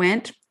deeper you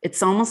went,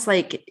 it's almost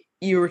like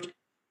you're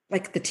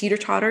like the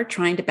teeter-totter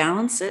trying to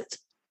balance it?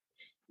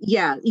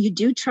 Yeah, you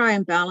do try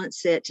and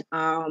balance it.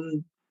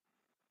 And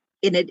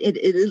it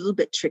is a little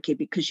bit tricky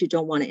because you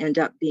don't want to end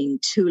up being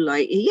too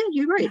light. Yeah,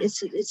 you're right.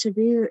 It's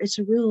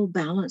a real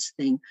balance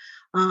thing.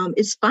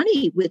 It's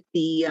funny with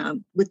the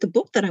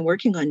book that I'm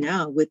working on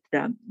now with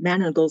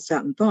Man and Gold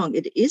Satin Thong.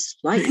 It is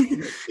light.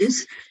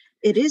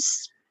 it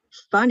is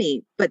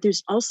funny, but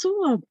there's also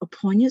a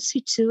poignancy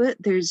to it.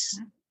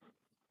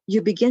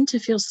 You begin to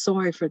feel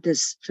sorry for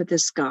this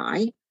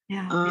guy.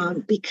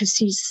 Because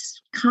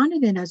he's kind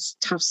of in a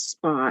tough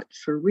spot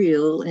for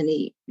real. And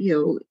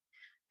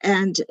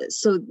and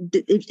so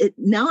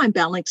now I'm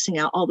balancing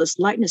out all this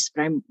lightness,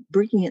 but I'm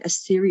bringing in a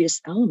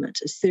serious element,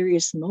 a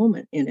serious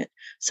moment in it.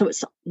 So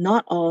it's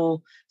not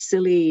all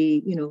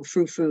silly,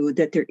 frou-frou,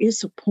 that there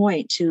is a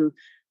point to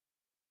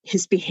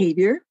his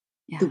behavior,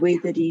 the way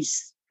that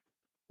he's,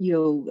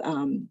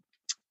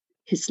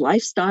 his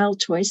lifestyle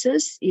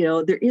choices,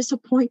 there is a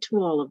point to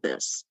all of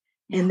this.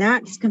 And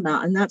that's come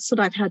out, and that's what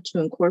I've had to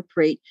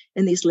incorporate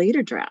in these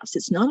later drafts.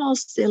 It's not all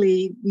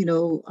silly,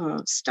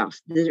 stuff.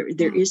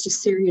 There is a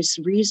serious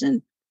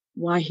reason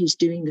why he's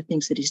doing the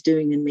things that he's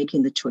doing and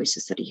making the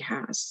choices that he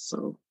has.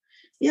 So,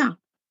 yeah.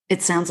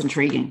 It sounds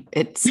intriguing.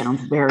 It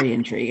sounds very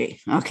intriguing.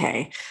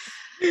 Okay.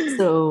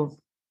 So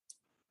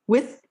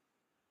with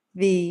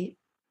the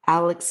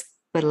Alex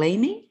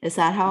Bellamy, is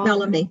that how?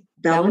 Bellamy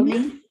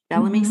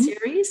Bellamy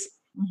series?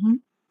 Mm-hmm.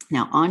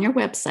 Now, on your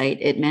website,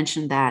 it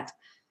mentioned that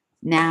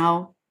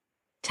Now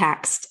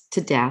Taxed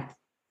to Death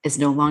is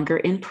no longer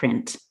in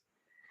print,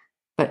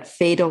 but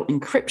Fatal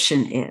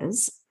Encryption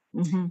is.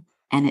 Mm-hmm.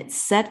 And it's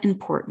set in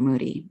Port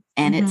Moody.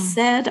 And it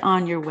said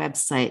on your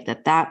website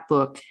that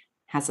book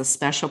has a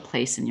special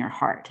place in your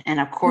heart. And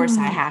of course,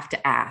 I have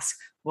to ask,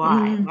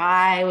 why?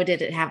 Why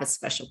did it have a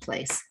special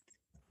place?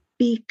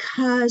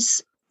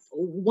 Because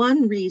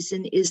one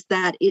reason is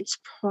that it's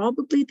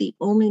probably the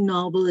only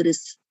novel that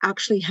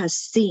actually has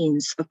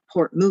scenes of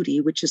Port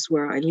Moody, which is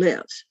where I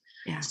live.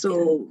 Yeah.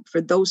 So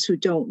for those who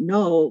don't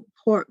know,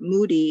 Port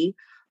Moody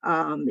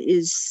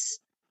is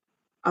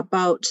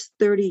about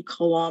 30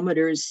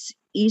 kilometers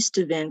east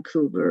of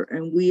Vancouver,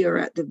 and we are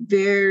at the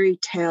very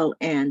tail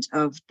end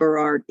of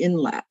Burrard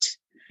Inlet.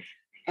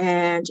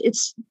 And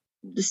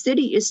the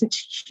city isn't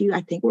huge.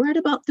 I think we're at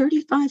about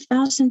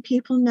 35,000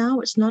 people now.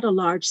 It's not a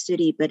large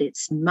city, but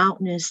it's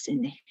mountainous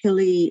and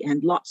hilly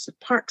and lots of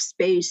park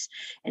space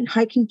and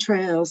hiking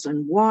trails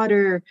and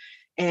water.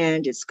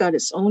 And it's got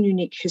its own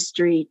unique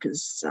history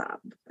because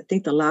I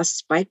think the last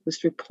spike was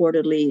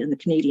reportedly in the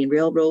Canadian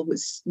Railroad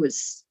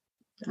was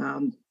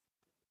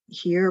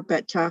here.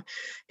 But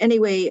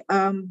anyway,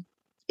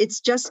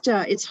 it's just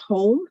it's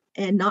home,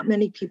 and not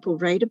many people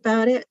write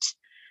about it.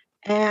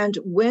 And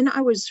when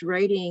I was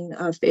writing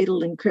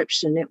Fatal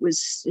Encryption, it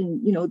was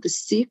in, the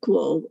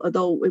sequel,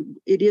 although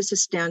it is a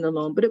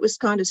standalone, but it was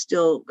kind of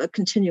still a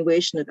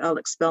continuation of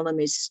Alex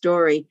Bellamy's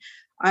story.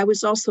 I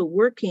was also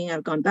working.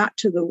 I've gone back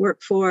to the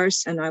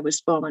workforce, and I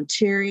was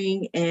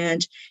volunteering,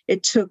 and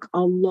it took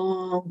a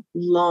long,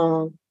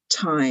 long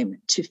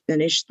time to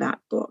finish that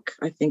book.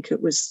 I think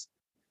it was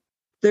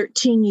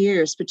 13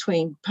 years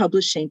between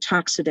publishing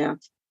Taxed to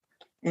Death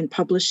and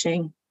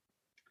publishing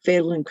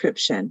Fatal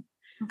Encryption.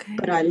 Okay.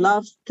 But I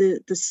love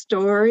the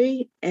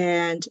story,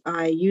 and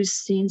I use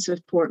scenes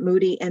of Port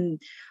Moody,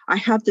 and I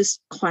have this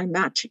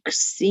climactic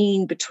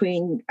scene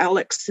between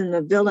Alex and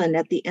the villain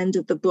at the end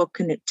of the book,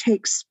 and it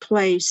takes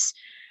place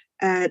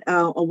at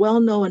a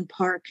well-known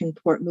park in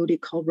Port Moody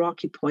called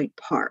Rocky Point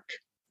Park.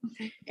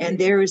 Okay. And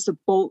there is a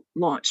boat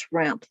launch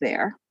ramp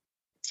there,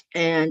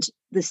 and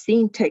the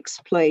scene takes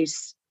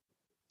place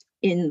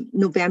in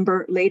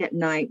November, late at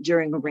night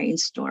during a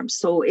rainstorm.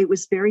 So it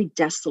was very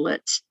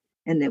desolate.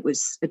 And it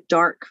was a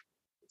dark,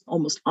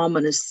 almost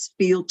ominous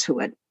feel to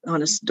it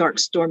on a dark,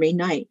 stormy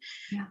night.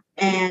 Yeah.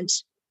 And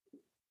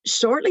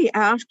shortly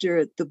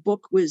after the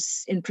book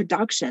was in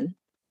production,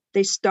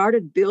 they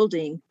started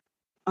building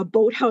a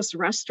boathouse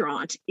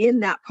restaurant in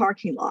that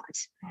parking lot.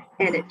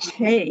 And it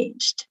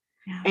changed.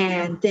 Yeah.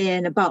 And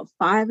then about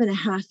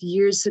 5.5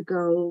 years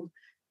ago,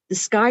 the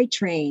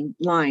SkyTrain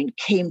line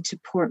came to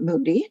Port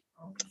Moody.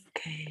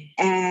 Okay.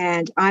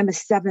 And I'm a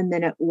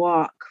 7-minute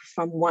walk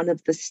from one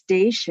of the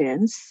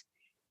stations.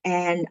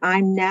 And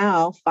I'm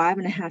now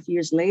 5.5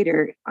 years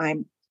later, I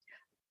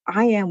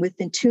am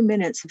within 2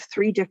 minutes of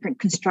 3 different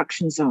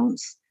construction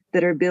zones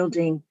that are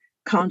building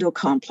condo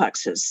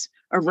complexes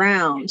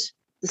around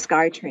the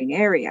SkyTrain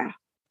area.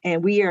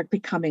 And we are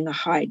becoming a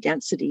high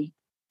density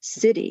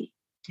city.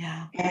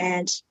 Yeah.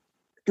 And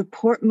the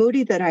Port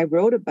Moody that I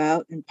wrote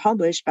about and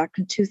published back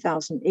in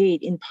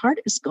 2008, in part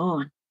is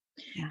gone.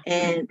 Yeah.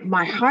 And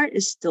my heart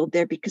is still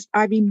there because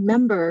I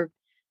remember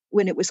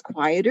when it was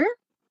quieter.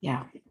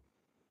 Yeah.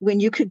 When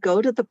you could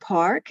go to the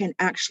park and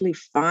actually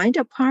find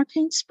a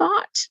parking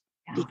spot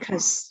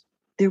because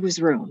there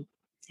was room.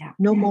 Yeah.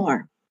 No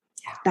more.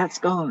 Yeah. That's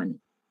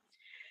gone.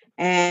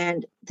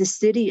 And the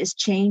city is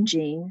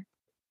changing.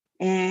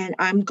 And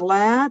I'm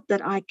glad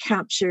that I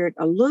captured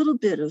a little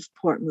bit of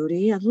Port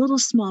Moody, a little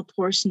small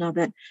portion of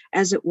it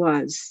as it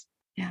was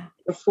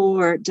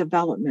before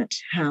development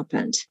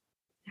happened.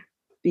 Yeah.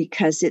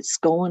 Because it's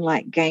going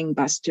like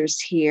gangbusters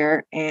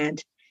here.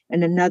 And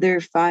in another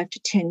 5 to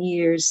 10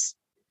 years,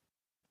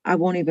 I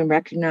won't even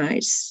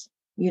recognize,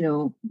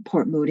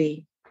 Port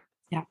Moody.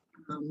 Yeah.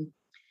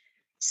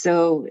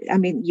 So, I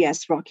mean,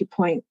 yes, Rocky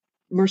Point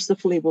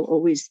mercifully will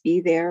always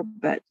be there,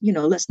 but,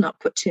 let's not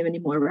put too many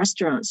more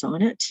restaurants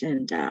on it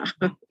and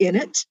in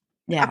it.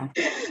 Yeah.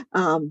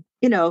 And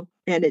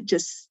it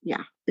just,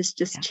 it's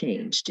just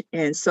changed.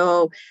 And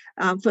so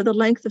for the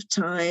length of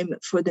time,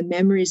 for the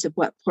memories of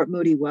what Port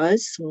Moody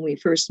was when we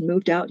first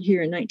moved out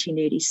here in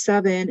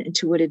 1987 and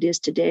to what it is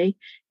today,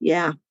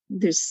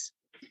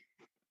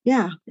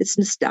 it's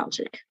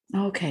nostalgic.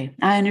 Okay.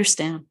 I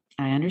understand.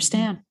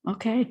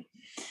 Okay.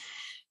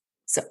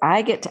 So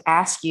I get to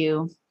ask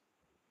you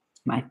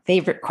my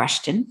favorite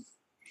question.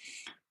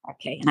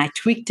 Okay. And I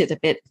tweaked it a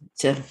bit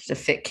to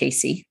fit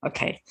Casey.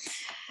 Okay.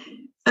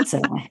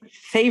 So my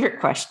favorite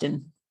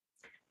question,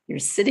 you're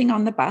sitting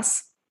on the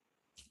bus,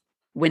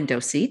 window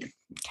seat,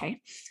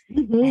 Okay.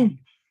 Mm-hmm. And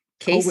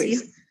Casey,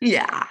 Always.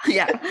 yeah.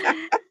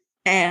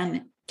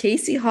 And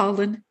Casey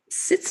Holland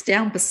sits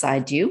down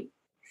beside you.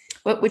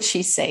 What would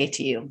she say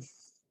to you?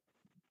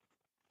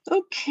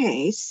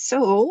 Okay,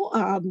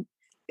 so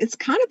it's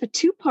kind of a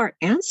two-part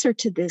answer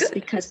to this Good.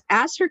 because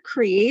as her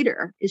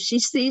creator, if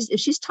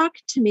she's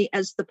talking to me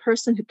as the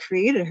person who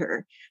created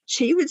her,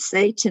 she would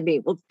say to me,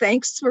 "Well,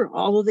 thanks for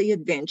all of the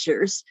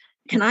adventures.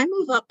 Can I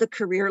move up the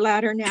career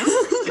ladder now?"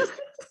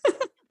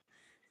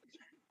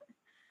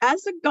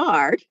 As a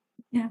guard,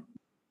 Yeah.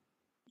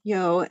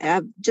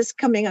 just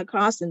coming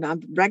across and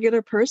I'm a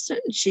regular person,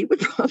 she would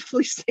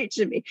probably say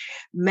to me,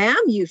 "Ma'am,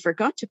 you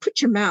forgot to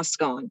put your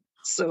mask on."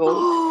 So,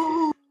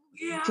 Oh,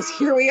 yeah. because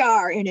here we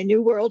are in a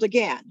new world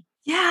again.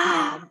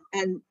 Yeah.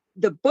 And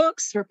the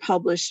books were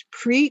published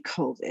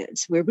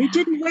pre-COVID, where we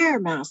didn't wear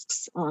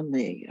masks on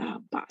the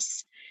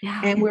bus.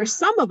 Yeah. And where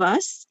some of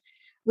us,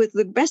 with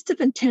the best of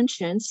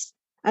intentions,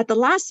 at the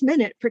last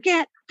minute,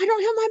 forget, I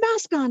don't have my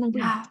mask on. And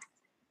we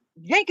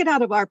yank it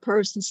out of our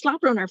purse and slap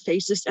it on our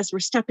faces as we're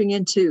stepping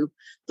into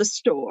the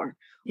store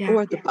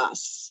or the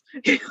bus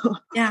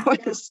or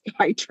the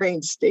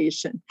SkyTrain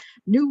station.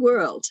 New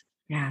world.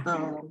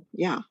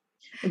 Yeah.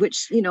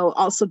 Which,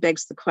 also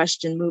begs the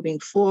question moving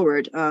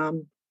forward,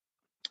 am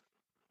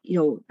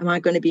I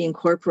going to be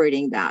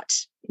incorporating that,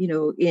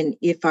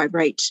 if I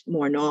write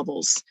more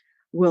novels?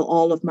 Will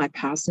all of my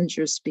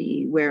passengers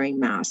be wearing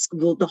masks?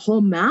 Will the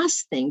whole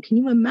mask thing, can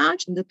you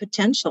imagine the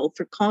potential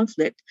for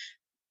conflict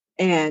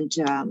and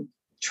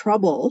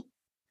trouble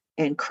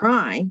and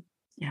crime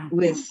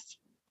with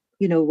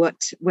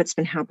what's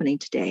been happening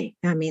today?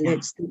 I mean,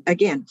 it's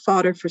again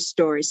fodder for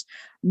stories.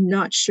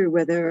 Not sure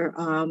whether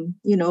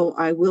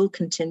I will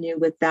continue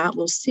with that.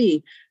 We'll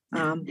see.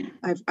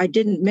 I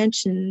didn't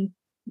mention,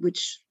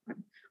 which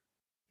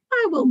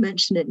I will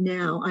mention it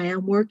now. I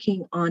am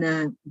working on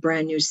a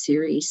brand new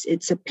series.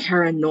 It's a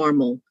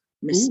paranormal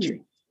mystery.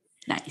 Ooh,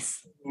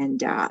 nice.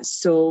 And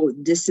so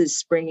this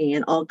is bringing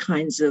in all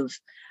kinds of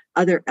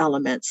other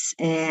elements,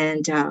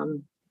 and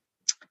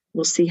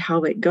we'll see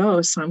how it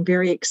goes. So I'm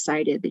very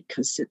excited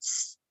because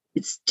it's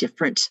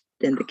different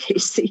than the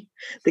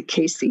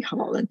Casey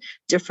Holland,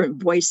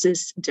 different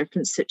voices,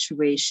 different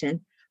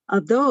situation,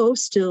 although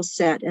still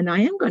set. And I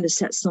am going to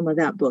set some of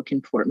that book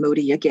in Port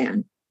Moody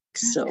again.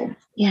 So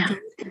yeah.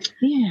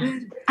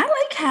 I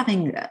like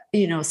having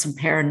some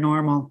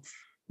paranormal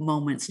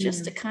moments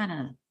just to kind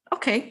of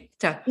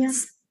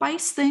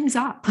spice things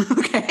up.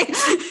 Okay.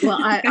 Well,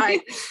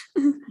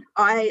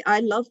 I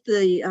love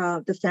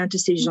the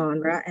fantasy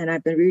genre, and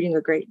I've been reading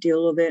a great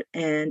deal of it.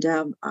 And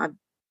I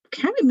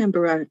can't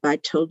remember if I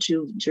told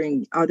you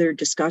during other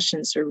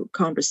discussions or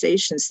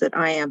conversations that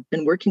I have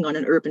been working on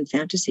an urban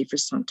fantasy for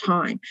some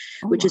time,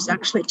 which has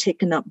actually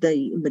taken up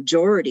the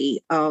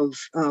majority of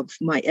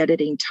my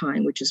editing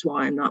time, which is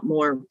why I'm not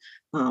more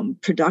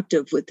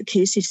productive with the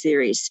Casey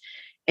series.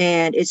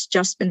 And it's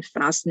just been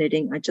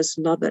fascinating. I just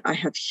love it. I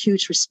have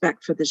huge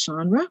respect for the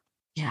genre.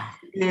 Yeah.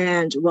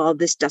 And while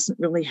this doesn't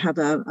really have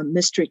a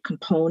mystery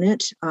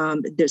component,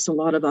 there's a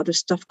lot of other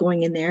stuff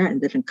going in there,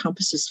 and that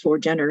encompasses 4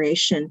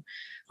 generations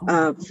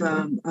of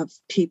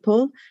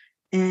people.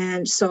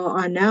 And so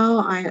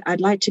I'd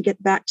like to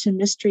get back to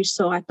mystery.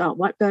 So I thought,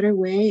 what better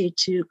way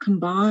to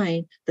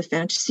combine the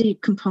fantasy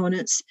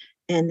components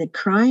and the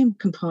crime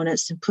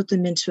components and put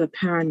them into a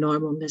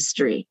paranormal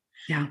mystery.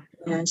 Yeah.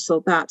 And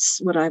so that's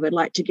what I would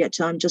like to get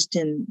to. I'm just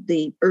in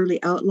the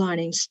early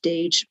outlining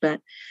stage, but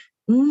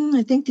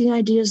I think the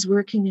idea is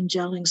working and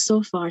gelling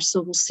so far.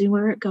 So we'll see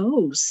where it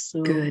goes.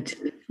 So,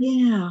 good.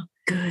 Yeah.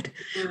 Good.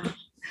 Yeah.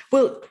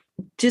 Well,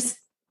 just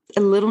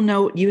a little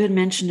note, you had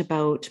mentioned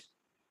about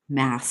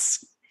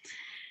masks.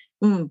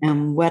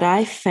 And what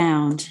I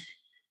found,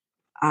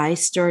 I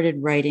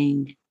started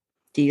writing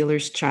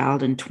Dealer's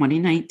Child in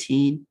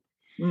 2019.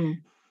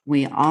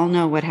 We all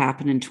know what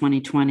happened in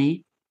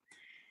 2020.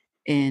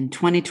 In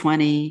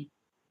 2020,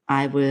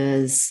 I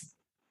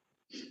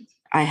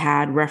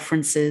had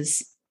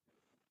references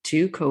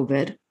to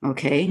COVID,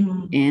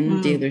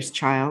 in Dealer's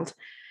Child.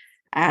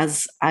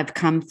 As I've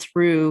come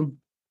through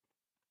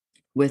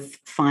with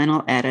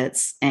final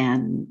edits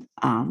and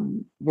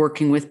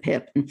working with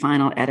Pip and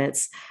final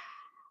edits,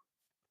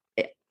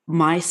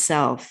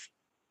 myself,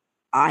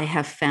 I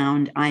have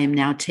found I am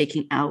now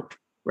taking out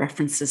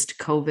references to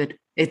COVID.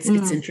 It's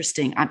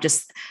interesting.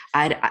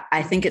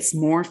 I think it's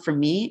more for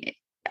me.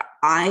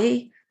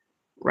 I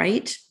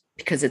write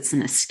because it's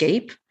an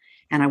escape,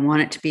 and I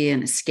want it to be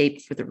an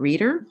escape for the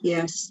reader.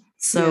 Yes.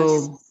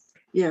 So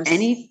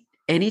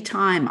any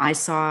time I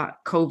saw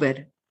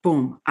COVID,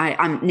 boom,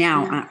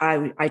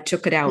 I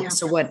took it out. Yeah.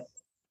 So what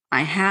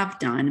I have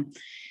done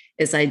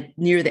is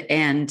near the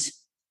end,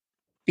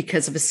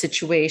 because of a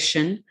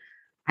situation,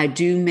 I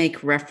do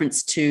make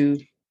reference to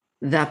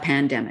the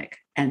pandemic,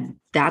 and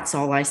that's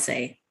all I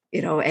say,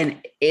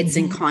 and it's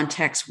in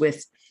context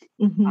with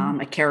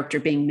a character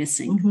being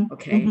missing.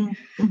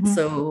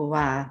 So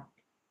I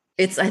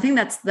think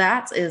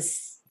that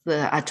is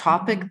a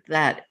topic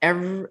that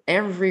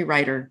every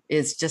writer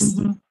is just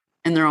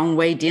in their own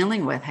way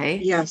dealing with.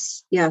 Hey.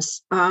 Yes.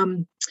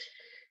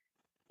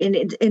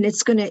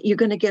 you're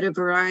gonna get a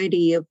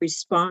variety of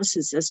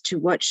responses as to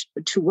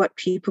what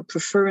people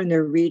prefer in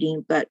their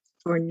reading. But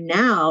for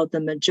now, the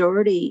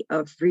majority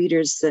of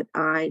readers that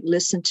I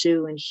listen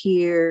to and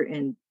hear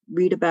and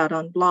read about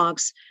on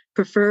blogs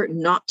prefer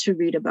not to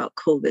read about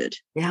COVID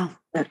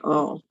at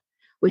all,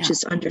 which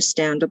is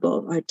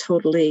understandable. I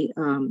totally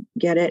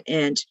get it.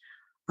 And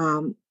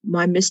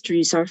my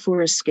mysteries are for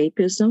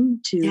escapism,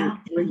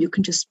 where you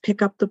can just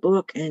pick up the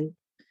book and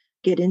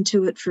get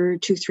into it for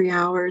 2-3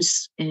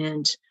 hours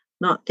and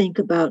not think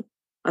about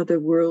other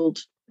world,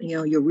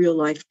 your real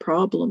life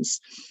problems.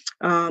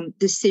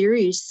 The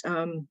series,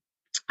 the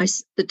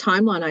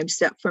timeline I'm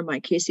set for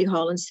my Casey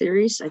Holland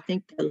series, I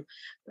think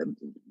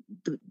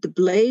the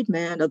Blade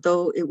Man,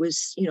 although it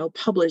was,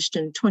 published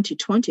in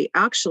 2020,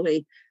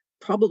 actually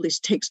probably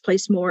takes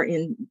place more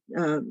in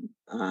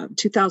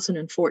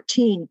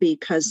 2014,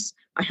 because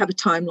I have a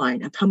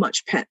timeline of how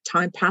much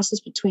time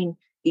passes between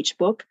each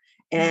book.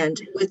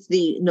 And with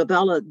the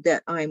novella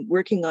that I'm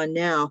working on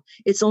now,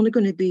 it's only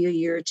going to be a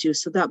year or two.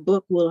 So that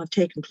book will have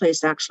taken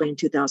place actually in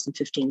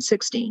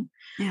 2015-16.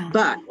 Yeah.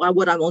 But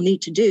what I will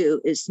need to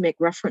do is make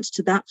reference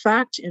to that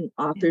fact in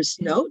author's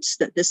notes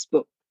that this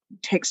book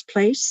takes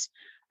place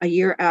a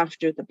year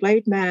after The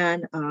Blade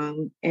Man.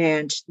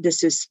 And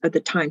this is the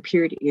time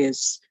period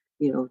is,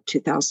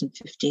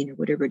 2015 or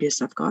whatever it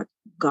is I've got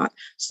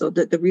so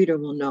that the reader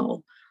will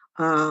know.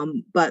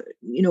 But,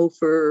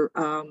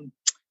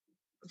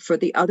 for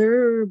the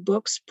other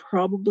books,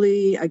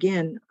 probably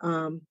again,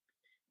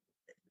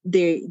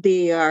 they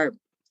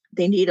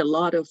need a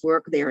lot of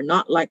work. They are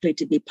not likely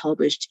to be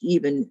published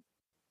even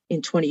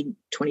in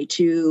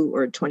 2022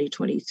 or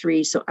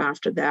 2023. So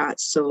after that,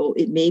 so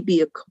it may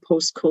be a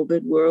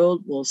post-COVID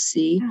world. We'll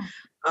see.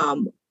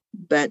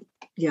 But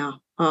yeah,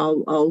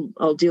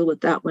 I'll deal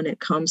with that when it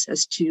comes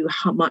as to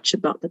how much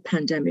about the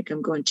pandemic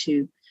I'm going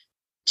to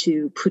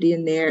put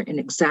in there and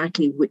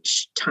exactly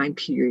which time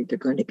period they're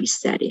going to be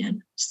set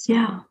in. So,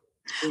 yeah.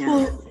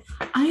 Well,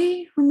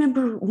 I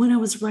remember when I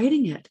was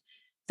writing it,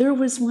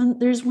 there's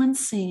one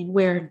scene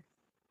where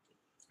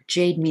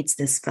Jade meets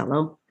this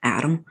fellow,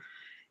 Adam,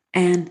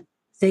 and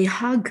they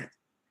hug.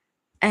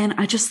 And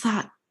I just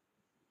thought,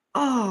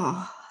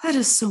 oh, that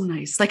is so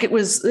nice. Like it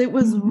was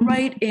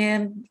right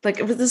in,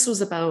 this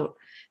is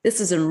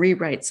in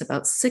rewrites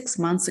about 6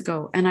 months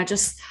ago. And I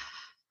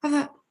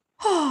thought,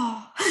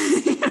 oh,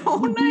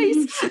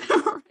 nice.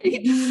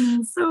 Right?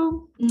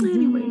 So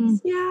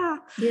anyways, yeah.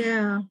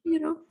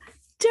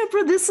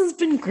 Debra, this has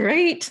been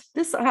great.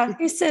 This,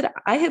 like I said,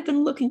 I have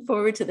been looking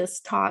forward to this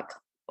talk.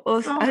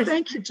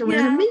 Thank you, Joanna.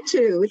 Yeah. Me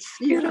too.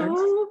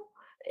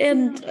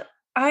 And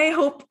I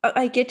hope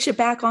I get you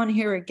back on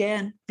here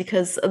again,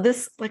 because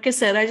this, like I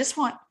said, I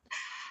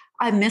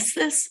miss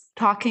this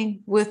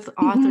talking with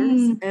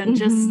authors and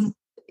just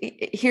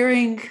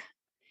hearing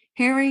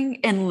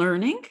and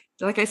learning.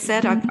 Like I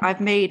said, I've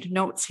made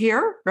notes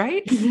here,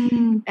 right?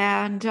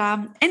 And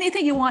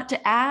anything you want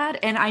to add,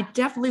 and I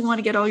definitely want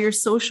to get all your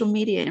social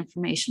media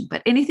information,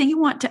 but anything you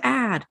want to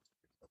add?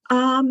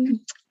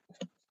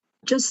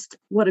 Just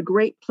what a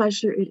great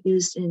pleasure it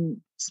is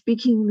in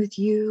speaking with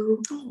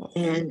you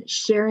and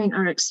sharing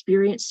our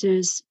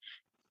experiences.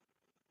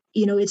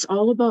 It's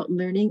all about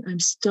learning.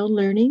 I'm still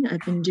learning.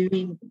 I've been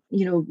doing,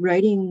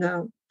 writing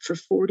for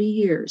 40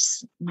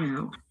 years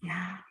now.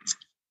 Yeah.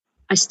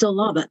 I still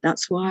love it.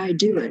 That's why I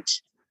do it.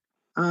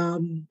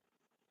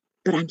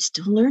 But I'm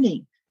still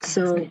learning.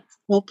 So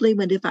hopefully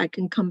if I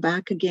can come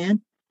back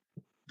again,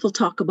 we'll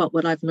talk about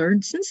what I've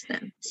learned since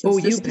then.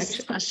 You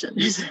betcha.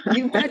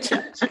 You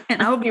betcha.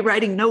 And I'll be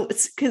writing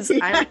notes, because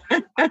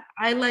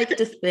I like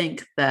to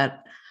think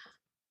that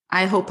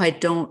I hope I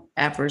don't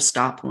ever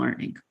stop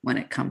learning when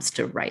it comes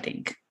to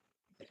writing.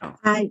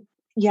 I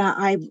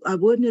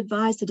wouldn't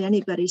advise that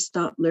anybody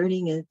stop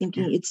learning and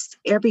thinking. It's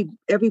every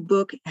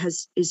book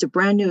is a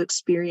brand new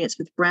experience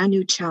with brand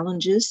new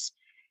challenges,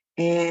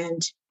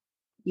 and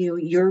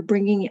you're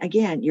bringing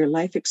again your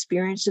life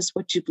experiences,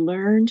 what you've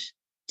learned,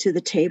 to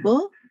the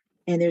table,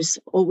 and there's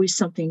always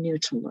something new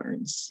to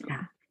learn. So,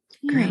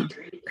 Great.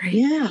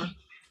 Yeah.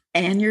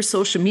 And your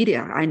social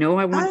media. I know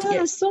I want to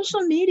get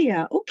social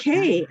media.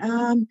 Okay.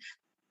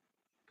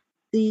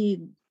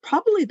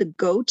 Probably the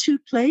go-to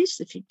place,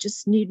 if you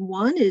just need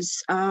one,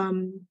 is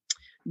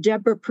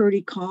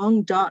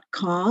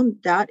DebraPurdyKong.com.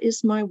 That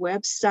is my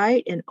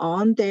website. And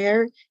on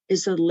there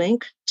is a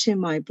link to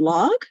my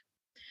blog.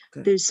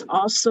 Good. There's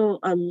also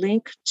a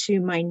link to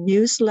my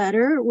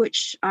newsletter,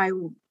 which I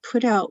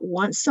put out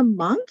once a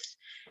month.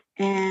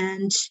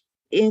 And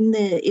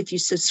if you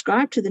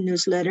subscribe to the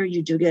newsletter,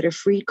 you do get a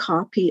free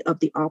copy of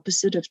The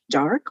Opposite of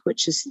Dark,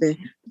 which is the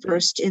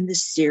first in the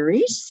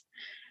series.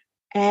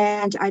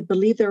 And I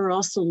believe there are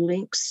also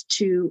links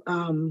to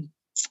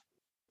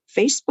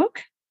Facebook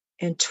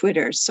and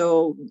Twitter.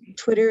 So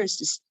Twitter is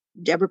just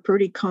Debra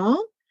Purdy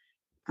Kong.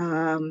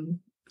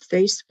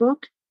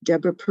 Facebook,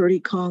 Debra Purdy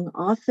Kong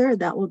author.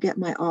 That will get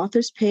my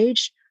author's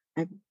page.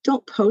 I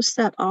don't post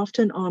that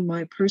often on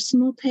my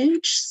personal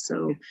page.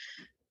 So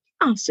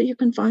you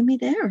can find me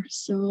there.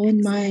 So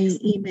in my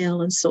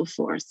email and so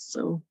forth.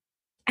 So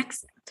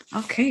excellent.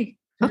 Okay.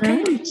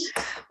 Okay. Right.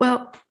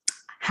 Well,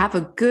 have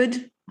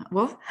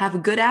a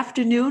good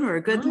afternoon or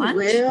a good lunch.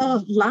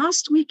 Well,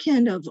 last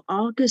weekend of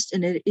August,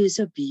 and it is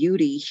a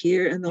beauty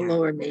here in the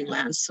Lower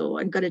Mainland. So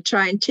I'm going to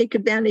try and take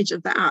advantage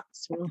of that.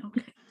 So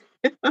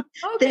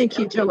thank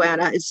you,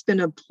 Joanna. It's been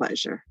a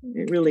pleasure.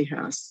 It really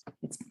has.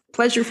 It's a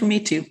pleasure for me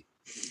too.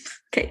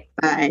 Okay.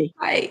 Bye.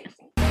 Bye.